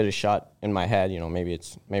have as good a shot in my head, you know, maybe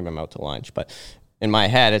I'm out to lunch, but in my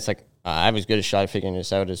head, it's like I have as good a shot at figuring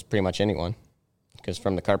this out as pretty much anyone. Because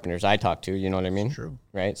from the carpenters I talk to, you know what I mean? It's true.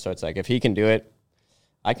 Right? So it's like, if he can do it,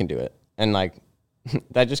 I can do it. And like,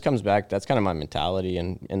 that just comes back. That's kind of my mentality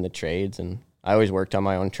in the trades. And I always worked on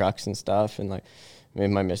my own trucks and stuff. And like,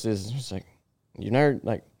 maybe my missus was like,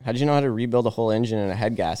 how did you know how to rebuild a whole engine and a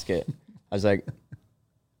head gasket? I was like,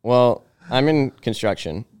 well, I'm in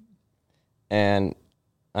construction and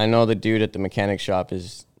I know the dude at the mechanic shop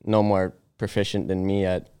is no more proficient than me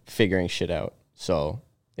at figuring shit out. So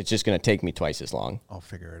it's just going to take me twice as long. I'll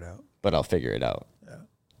figure it out. But I'll figure it out. Yeah.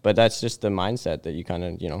 But that's just the mindset that you kind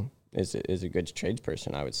of, is a good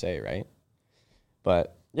tradesperson, I would say, right?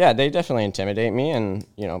 But yeah, they definitely intimidate me, and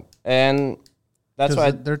and that's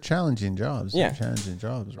why they're challenging jobs. Yeah, they're challenging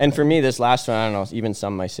jobs. Right? And for me, this last one, I don't know. Even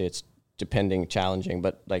some might say it's challenging,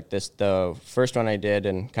 but like the first one I did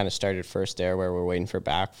and kind of started first there, where we're waiting for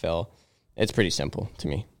backfill. It's pretty simple to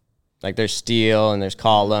me. Like there's steel and there's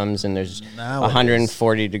columns and there's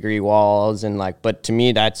 140-degree walls and but to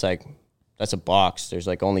me that's a box. There's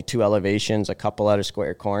like only 2 elevations, a couple out of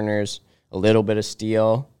square corners, a little bit of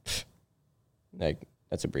steel. Like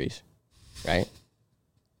that's a breeze, right?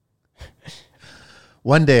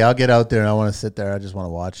 One day I'll get out there and I want to sit there. I just want to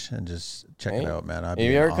watch and just check it out, man. If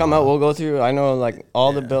you ever come out, we'll go through. I know like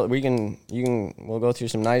all the build. We'll go through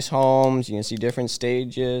some nice homes. You can see different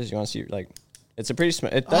stages. You want to see like. It's a pretty.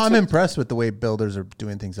 I'm impressed with the way builders are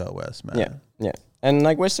doing things out west, man. Yeah, and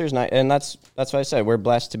like Whistler's nice, and that's what I said. We're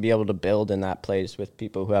blessed to be able to build in that place with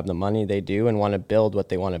people who have the money they do and want to build what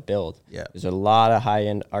they want to build. Yeah, there's a lot of high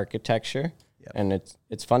end architecture, and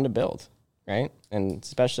it's fun to build, right? And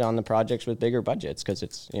especially on the projects with bigger budgets, because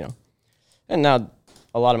it's and now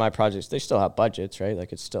a lot of my projects they still have budgets, right?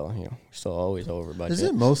 Like it's still we're still always over budget. Is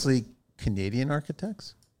it mostly Canadian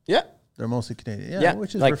architects? Yeah. They're mostly Canadian. Yeah,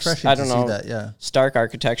 which is like, refreshing to see that. Yeah. Stark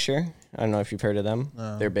Architecture. I don't know if you've heard of them.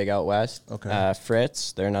 They're big out west. Okay.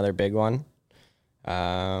 Fritz, they're another big one.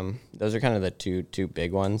 Those are kind of the two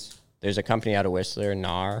big ones. There's a company out of Whistler,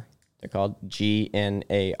 NAR. They're called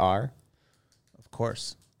GNAR. Of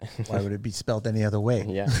course. Why would it be spelled any other way?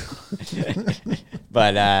 Yeah.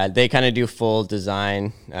 But they kind of do full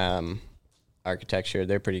design architecture.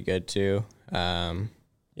 They're pretty good too.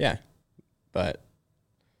 Yeah. But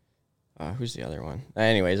who's the other one?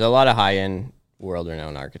 Anyways, a lot of high-end,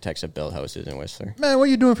 world-renowned architects have built houses in Whistler. Man, what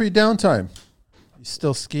are you doing for your downtime? You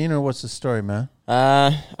still skiing, or what's the story, man?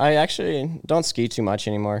 I actually don't ski too much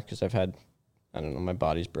anymore because I've had, my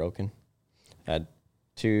body's broken. Had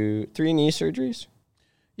 3 knee surgeries.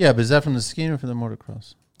 Yeah, but is that from the skiing or from the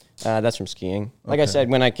motocross? That's from skiing. Like I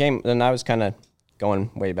said, when I came, then I was kind of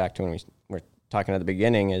going way back to when we were talking at the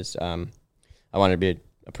beginning is I wanted to be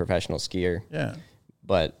a professional skier. Yeah.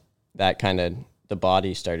 But that kind of, the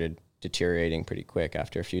body started deteriorating pretty quick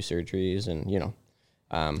after a few surgeries and,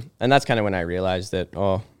 and that's kind of when I realized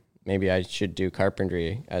that, maybe I should do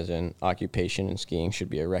carpentry as an occupation and skiing should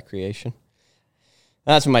be a recreation.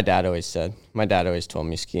 That's what my dad always said. My dad always told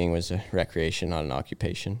me skiing was a recreation, not an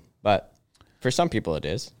occupation. But for some people it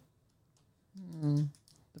is.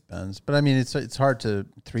 Depends. But I mean, it's hard to,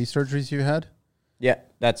 3 surgeries you had? Yeah,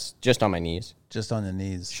 that's just on my knees. Just on the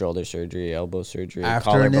knees. Shoulder surgery, elbow surgery.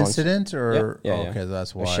 After an incident, or yeah. Okay,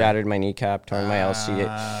 that's why. I shattered my kneecap, torn my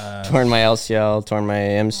LCL, torn my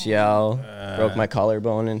MCL, broke my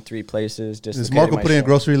collarbone in 3 places. Is Marco putting a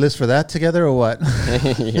grocery list for that together, or what?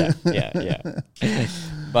 yeah.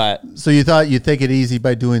 But so you thought you'd take it easy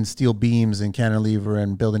by doing steel beams and cantilever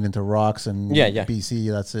and building into rocks and BC.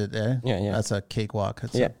 That's it. Yeah. That's a cakewalk.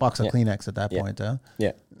 It's a box of Kleenex at that point.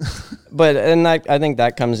 Yeah. But I think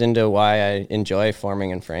that comes into why I enjoy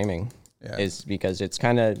forming and framing is because it's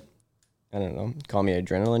kind of, I don't know, call me an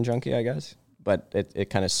adrenaline junkie, I guess, but it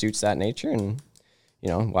kind of suits that nature. And,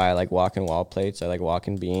 why I like walking wall plates. I like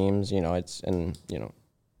walking beams,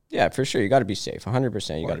 yeah, for sure. You got to be safe.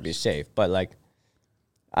 100%. You got to be safe. But like,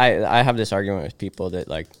 I have this argument with people that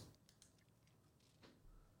like,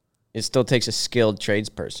 it still takes a skilled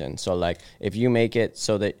tradesperson. So like, if you make it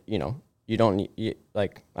so that, you don't need,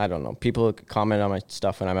 I don't know. People comment on my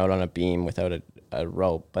stuff when I'm out on a beam without a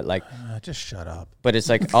rope, but like... just shut up. But it's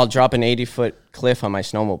like, I'll drop an 80-foot cliff on my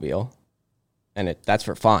snowmobile, and that's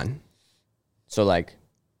for fun. So like,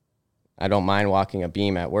 I don't mind walking a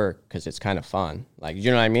beam at work because it's kind of fun. Like, you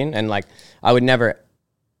know what I mean? And like, I would never...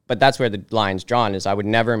 But that's where the line's drawn is I would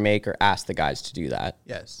never make or ask the guys to do that.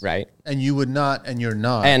 Yes. Right? And you would not, and you're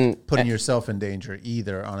not putting yourself in danger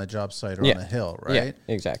either on a job site or on a hill, right? Yeah,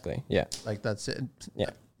 exactly. Yeah. Like that's it. Yeah.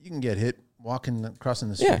 You can get hit crossing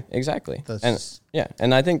the street. Yeah, exactly.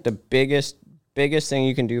 And I think the biggest thing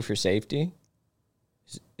you can do for safety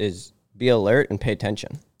is be alert and pay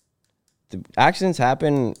attention. The accidents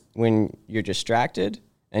happen when you're distracted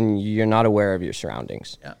and you're not aware of your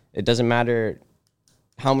surroundings. Yeah. It doesn't matter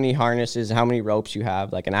how many harnesses, how many ropes you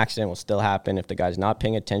have, like an accident will still happen if the guy's not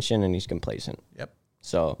paying attention and he's complacent. Yep.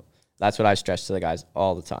 So that's what I stress to the guys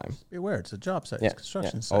all the time. Be aware. It's a job site. It's a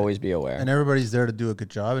construction site. Always be aware. And everybody's there to do a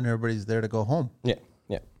good job and everybody's there to go home. Yeah.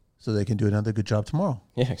 So they can do another good job tomorrow.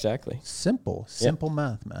 Yeah, exactly. Simple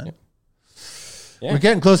math, man. We're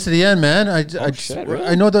getting close to the end, man. Really?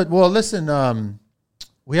 I know that. Well, listen,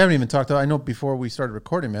 we haven't even talked about. I know before we started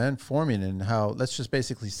recording, man, forming and how. Let's just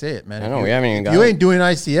basically say it, man. I know we haven't even got. You ain't doing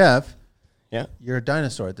ICF. Yeah, you're a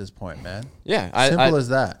dinosaur at this point, man. Yeah, simple as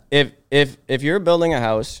that. If you're building a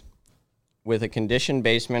house with a conditioned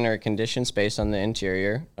basement or a conditioned space on the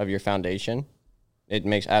interior of your foundation, it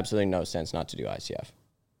makes absolutely no sense not to do ICF.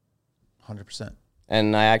 100%.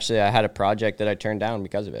 And I had a project that I turned down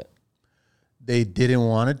because of it. They didn't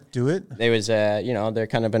want to do it? They was, they're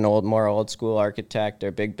kind of an more old school architect. They're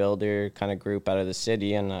a big builder kind of group out of the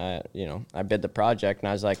city. And, I bid the project and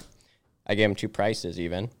I was like, I gave them 2 prices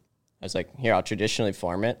even. I was like, here, I'll traditionally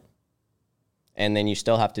form it. And then you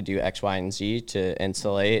still have to do X, Y, and Z to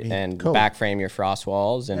insulate and back frame your frost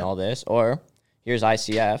walls and all this. Or here's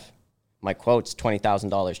ICF. My quote's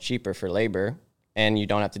 $20,000 cheaper for labor, and you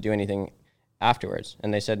don't have to do anything afterwards.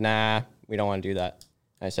 And they said, nah, we don't want to do that.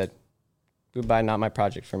 I said, goodbye, not my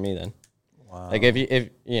project for me then. Wow. Like if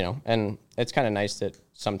and it's kind of nice that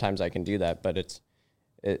sometimes I can do that, but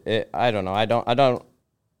I don't know. I don't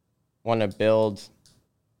want to build,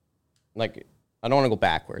 like, I don't want to go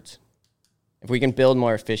backwards. If we can build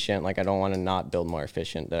more efficient, like I don't want to not build more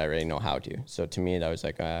efficient that I already know how to. So to me, that was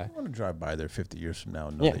like, I want to drive by there 50 years from now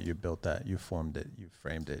and know that you built that, you formed it, you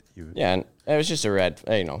framed it. And it was just a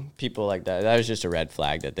people like that. That was just a red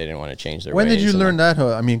flag that they didn't want to change their ways. When did you learn that?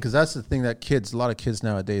 I mean, because that's the thing that a lot of kids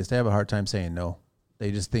nowadays, they have a hard time saying no.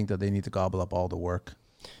 They just think that they need to gobble up all the work.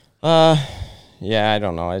 Yeah, I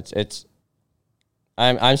don't know.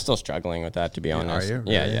 I'm still struggling with that, to be honest. Are you?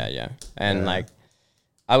 Really? Yeah. And I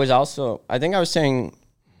think I was saying,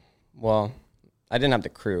 well, I didn't have the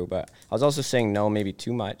crew, but I was also saying no, maybe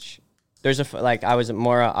too much. I think I was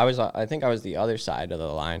the other side of the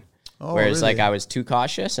line. Oh, whereas really? like I was too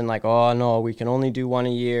cautious and like, oh no, we can only do 1 a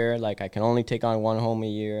year. Like I can only take on 1 home a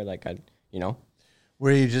year. Like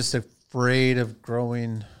Were you just afraid of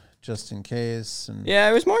growing just in case? And yeah,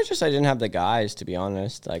 it was more just I didn't have the guys, to be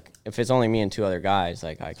honest. Like if it's only me and 2 other guys,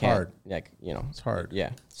 like I can't. Hard. Like it's hard.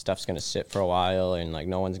 Yeah, stuff's gonna sit for a while, and like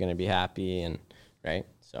no one's gonna be happy, and right.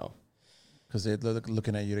 So because they're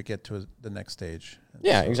looking at you to get to the next stage.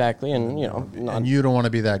 Yeah, exactly, and and you don't want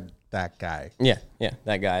to be that guy. Yeah,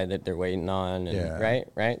 that guy that they're waiting on, and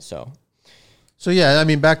right. So yeah, I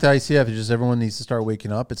mean, back to ICF, it's just everyone needs to start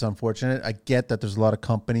waking up. It's unfortunate. I get that there's a lot of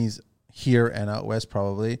companies here and out west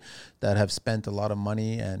probably that have spent a lot of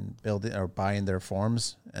money and building or buying their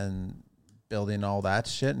forms and building all that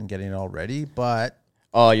shit and getting it all ready, but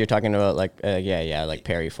you're talking about like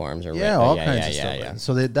Perry forms or all kinds of stuff. Yeah.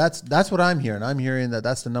 So that's what I'm hearing. I'm hearing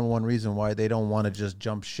that's the number one reason why they don't want to just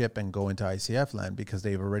jump ship and go into ICF land, because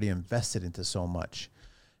they've already invested into so much.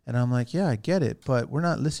 And I'm like, yeah, I get it, but we're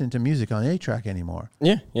not listening to music on 8-track anymore.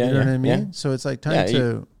 You know what I mean? Yeah. So it's like time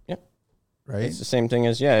to right? It's the same thing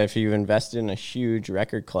as, if you've invested in a huge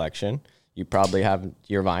record collection, you probably have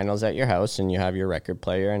your vinyls at your house and you have your record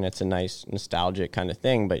player, and it's a nice nostalgic kind of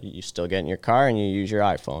thing, but you still get in your car and you use your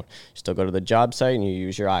iPhone. You still go to the job site and you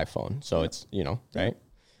use your iPhone. So it's, right?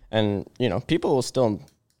 And, people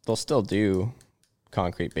they'll still do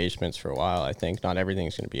concrete basements for a while. I think not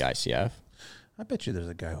everything's going to be ICF. I bet you there's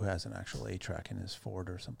a guy who has an actual 8-track in his Ford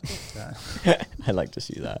or something like that. I'd like to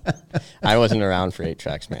see that. I wasn't around for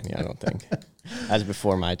 8-tracks, man. I don't think. That's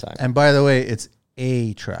before my time. And by the way, it's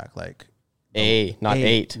a track, like not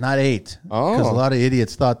 8. Not 8. Oh. Because a lot of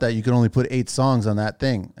idiots thought that you could only put 8 songs on that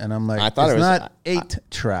thing. And I'm like, it's not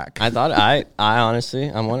 8-track. I honestly,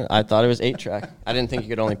 I thought it was 8-track. I didn't think you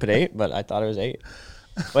could only put 8, but I thought it was 8.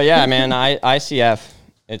 But yeah, man, ICF,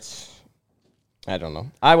 I don't know.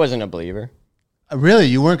 I wasn't a believer. Really?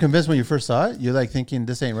 You weren't convinced when you first saw it? You're like thinking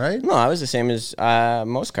this ain't right? No, I was the same as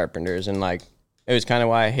most carpenters. And like, it was kind of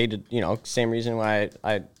why I hated, same reason why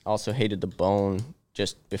I also hated the bone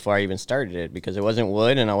just before I even started it, because it wasn't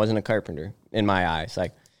wood and I wasn't a carpenter in my eyes.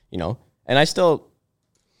 Like, and I still,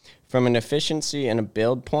 from an efficiency and a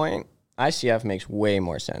build point, ICF makes way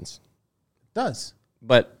more sense. It does.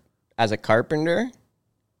 But as a carpenter,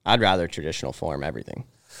 I'd rather traditional form everything.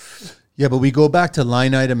 Yeah, but we go back to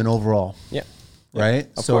line item and overall. Yeah. Right?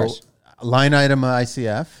 Of course. Line item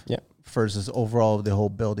ICF yeah. versus overall the whole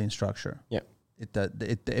building structure. Yeah.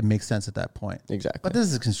 It makes sense at that point. Exactly. But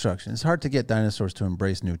this is construction. It's hard to get dinosaurs to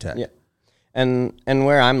embrace new tech. Yeah. And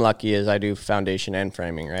where I'm lucky is I do foundation and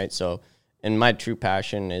framing, right? So, and my true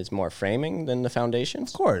passion is more framing than the foundation.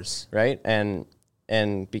 Of course. Right? And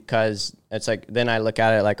because it's like, then I look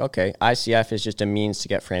at it like, okay, ICF is just a means to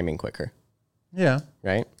get framing quicker. Yeah.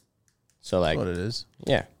 Right? So like. That's what it is.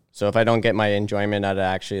 Yeah. So if I don't get my enjoyment out of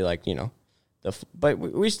actually like, I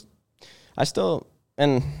still,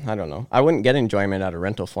 and I don't know. I wouldn't get enjoyment out of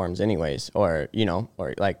rental forms anyways, or, you know,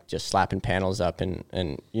 or like just slapping panels up and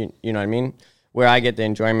you know what I mean? Where I get the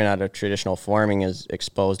enjoyment out of traditional forming is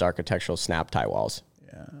exposed architectural snap tie walls.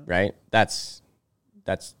 Yeah. Right? That's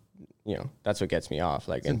you know, that's what gets me off,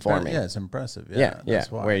 like in forming. Yeah, it's impressive. Yeah. Yeah.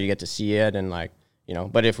 Where you get to see it and like, you know,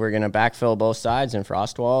 but if we're going to backfill both sides and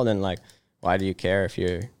frost wall, then like, why do you care if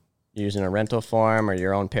you're using a rental form or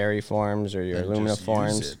your own Perry forms or your aluminum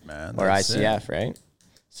forms or ICF, right?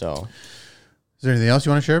 So, is there anything else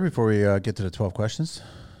you want to share before we get to the 12 questions?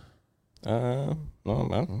 No, I don't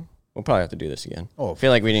know. We'll probably have to do this again. Oh, I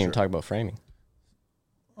feel like we didn't even talk about framing.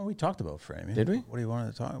 Oh, we talked about framing. Did we? What do you want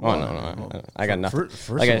to talk about? Oh, no. I got nothing. First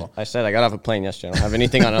of all, I said I got off a plane yesterday. I don't have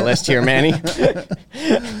anything on a list here, Manny.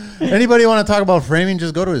 Anybody want to talk about framing,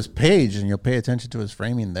 just go to his page and you'll pay attention to his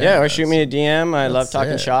framing there. Yeah, or shoot me a DM. I love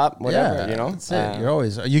talking shop, whatever, you know. That's it.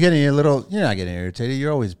 You're not getting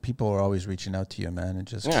irritated. People are always reaching out to you, man. And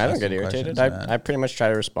just I don't get irritated. I pretty much try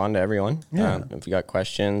to respond to everyone. Yeah. If you got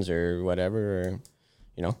questions or whatever, or,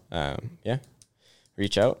 you know,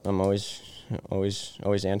 reach out. I'm always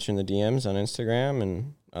answering the DMs on Instagram,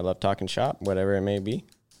 and I love talking shop, whatever it may be.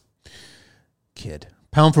 Kid.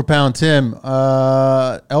 Pound for pound, Tim.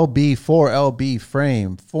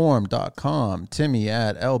 LB4LBFrameForm.com. Timmy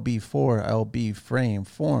at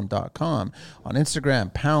LB4LBFrameForm.com. On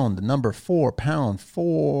Instagram, pound number 4 pound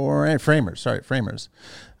 4 framers.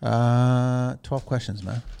 12 questions,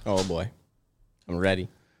 man. Oh boy, I'm ready.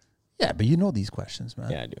 Yeah, but you know these questions,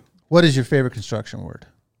 man. Yeah, I do. What is your favorite construction word?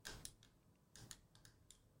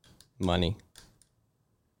 Money.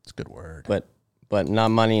 It's a good word. But not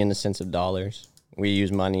money in the sense of dollars. We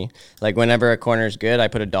use money. Like whenever a corner is good, I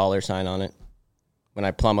put a dollar sign on it. When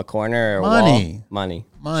I plumb a corner or a wall, money.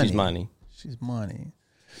 She's money. She's money.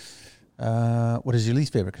 What is your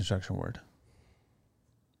least favorite construction word?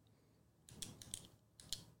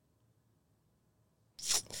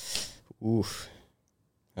 Oof.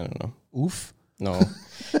 I don't know. Oof? No.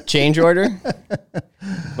 Change order?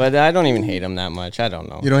 But I don't even hate them that much. I don't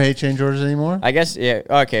know. You don't hate change orders anymore? I guess, yeah.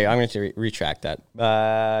 Okay, I'm going to retract that.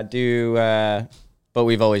 But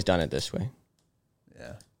we've always done it this way.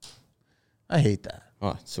 Yeah. I hate that.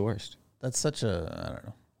 Oh, it's the worst. That's such a, I don't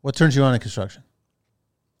know. What turns you on in construction?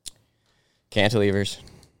 Cantilevers.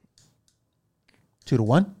 2 to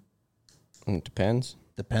 1? It depends.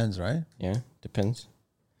 Depends, right? Yeah, depends.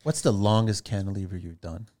 What's the longest cantilever you've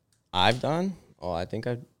done? I've done? Oh, I think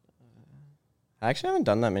I actually haven't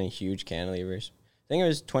done that many huge cantilevers. I think it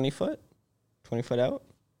was 20 foot out.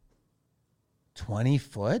 20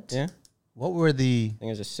 foot? Yeah. What were the... I think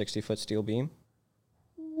it was a 60-foot steel beam.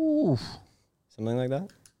 Oof. Something like that.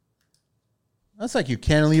 That's like you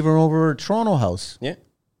cantilever over a Toronto house. Yeah.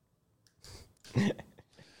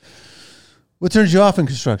 What turns you off in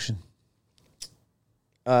construction?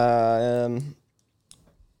 The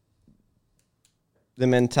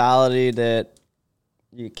mentality that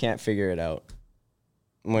you can't figure it out.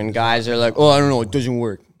 When guys are like, oh, I don't know, it doesn't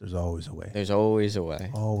work. There's always a way. There's always a way.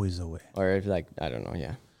 Always a way. Or if like, I don't know,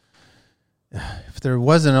 yeah. If there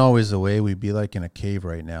wasn't always a way, we'd be like in a cave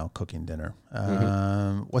right now cooking dinner.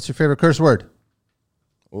 What's your favorite curse word?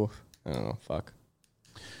 Oof, I don't know, fuck.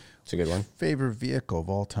 It's a good one. Favorite vehicle of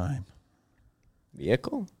all time?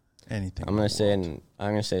 Vehicle? Anything. I'm gonna say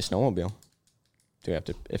snowmobile.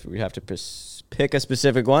 If we have to pick a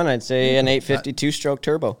specific one, I'd say an 850 two-stroke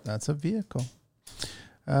turbo. That's a vehicle.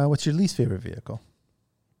 What's your least favorite vehicle?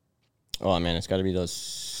 Oh man, it's got to be the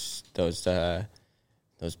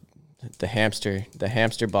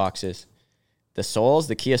hamster boxes, the Souls,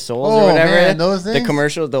 the Kia Souls or whatever. Man, those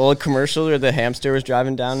things? The old commercial where the hamster was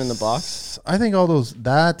driving down in the box. I think all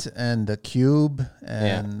that and the Cube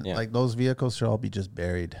and like those vehicles should all be just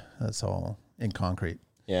buried. That's all in concrete.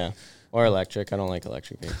 Yeah. Or electric. I don't like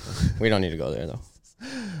electric vehicles. We don't need to go there, though.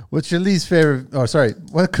 What's your least favorite? Oh, sorry.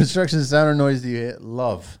 What construction sound or noise do you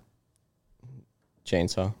love?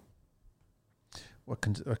 Chainsaw. What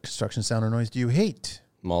construction sound or noise do you hate?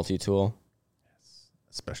 Multi-tool.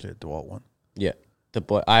 Especially a DeWalt one. Yeah.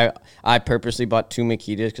 I purposely bought 2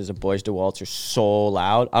 Makitas because the boys' DeWalts are so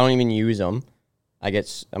loud. I don't even use them.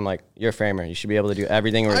 I'm like, you're a framer. You should be able to do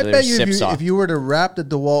everything. I bet you if you were to wrap the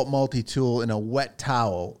DeWalt multi-tool in a wet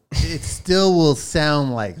towel, it still will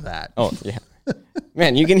sound like that. Oh, yeah.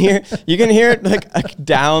 Man, you can hear it like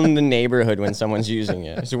down the neighborhood when someone's using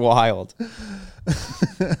it. It's wild.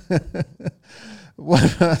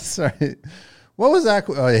 Sorry. What was that?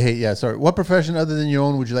 Oh, I hate. Yeah, sorry. What profession other than your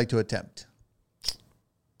own would you like to attempt?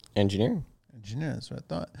 Engineering. Engineering, that's what I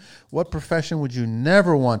thought. What profession would you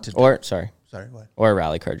never want to do? Sorry, what? Or a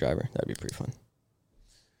rally car driver. That'd be pretty fun.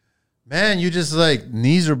 Man, you just like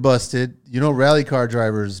knees are busted. You know, rally car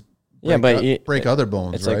drivers break other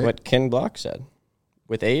bones, it's right? like what Ken Block said.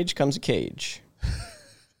 With age comes a cage.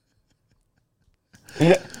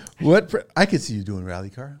 I could see you doing rally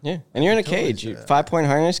car. Yeah, and you're in a cage. 5-point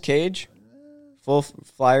harness, cage, full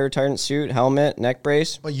fire retardant suit, helmet, neck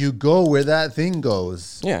brace. But you go where that thing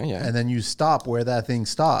goes. Yeah. And then you stop where that thing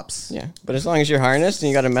stops. Yeah, but as long as you're harnessed and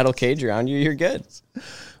you got a metal cage around you, you're good.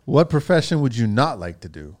 What profession would you not like to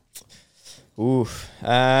do? Oof.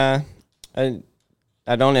 I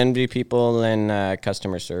don't envy people in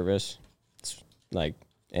customer service. It's like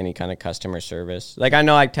any kind of customer service. Like I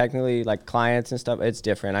know like technically like clients and stuff, it's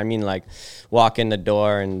different. I mean like walk in the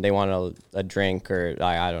door and they want a drink or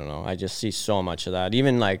I don't know. I just see so much of that.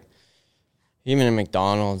 Even in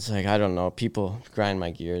McDonald's, like I don't know, people grind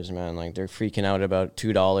my gears, man. Like they're freaking out about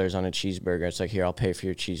 $2 on a cheeseburger. It's like, here, I'll pay for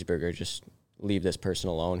your cheeseburger. Just leave this person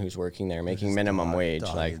alone who's working there making minimum wage.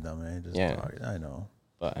 I know.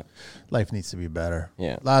 But life needs to be better.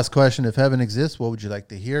 Yeah. Last question. If heaven exists, what would you like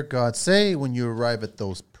to hear God say when you arrive at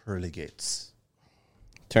those pearly gates?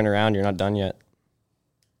 Turn around. You're not done yet.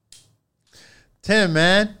 Tim,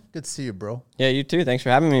 man. Good to see you, bro. Yeah, you too. Thanks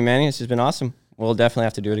for having me, Manny. This has been awesome. We'll definitely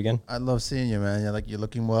have to do it again. I love seeing you, man. You're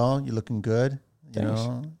looking well. You're looking good. You Thanks.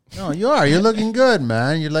 know, no, you are. You're looking good,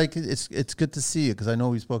 man. You're like, it's good to see you because I know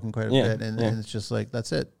we've spoken quite a bit, and it's just like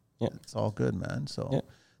that's it. Yeah. It's all good, man. So,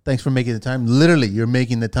 thanks for making the time. Literally, you're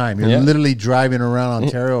making the time. You're literally driving around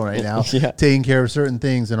Ontario right now, taking care of certain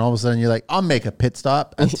things, and all of a sudden you're like, I'll make a pit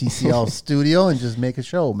stop at TCL Studio and just make a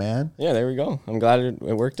show, man. Yeah, there we go. I'm glad it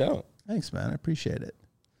worked out. Thanks, man. I appreciate it.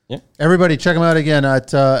 Yeah. Everybody, check them out again at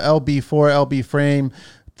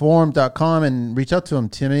lb4lbframeforum.com and reach out to him,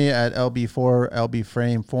 Timmy, at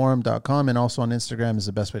lb4lbframeforum.com, and also on Instagram is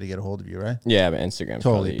the best way to get a hold of you, right? Yeah, but Instagram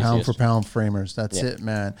totally pound for pound framers. That's it,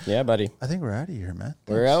 man. Yeah, buddy. I think we're out of here, man.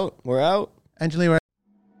 Thanks. We're out. Angelina.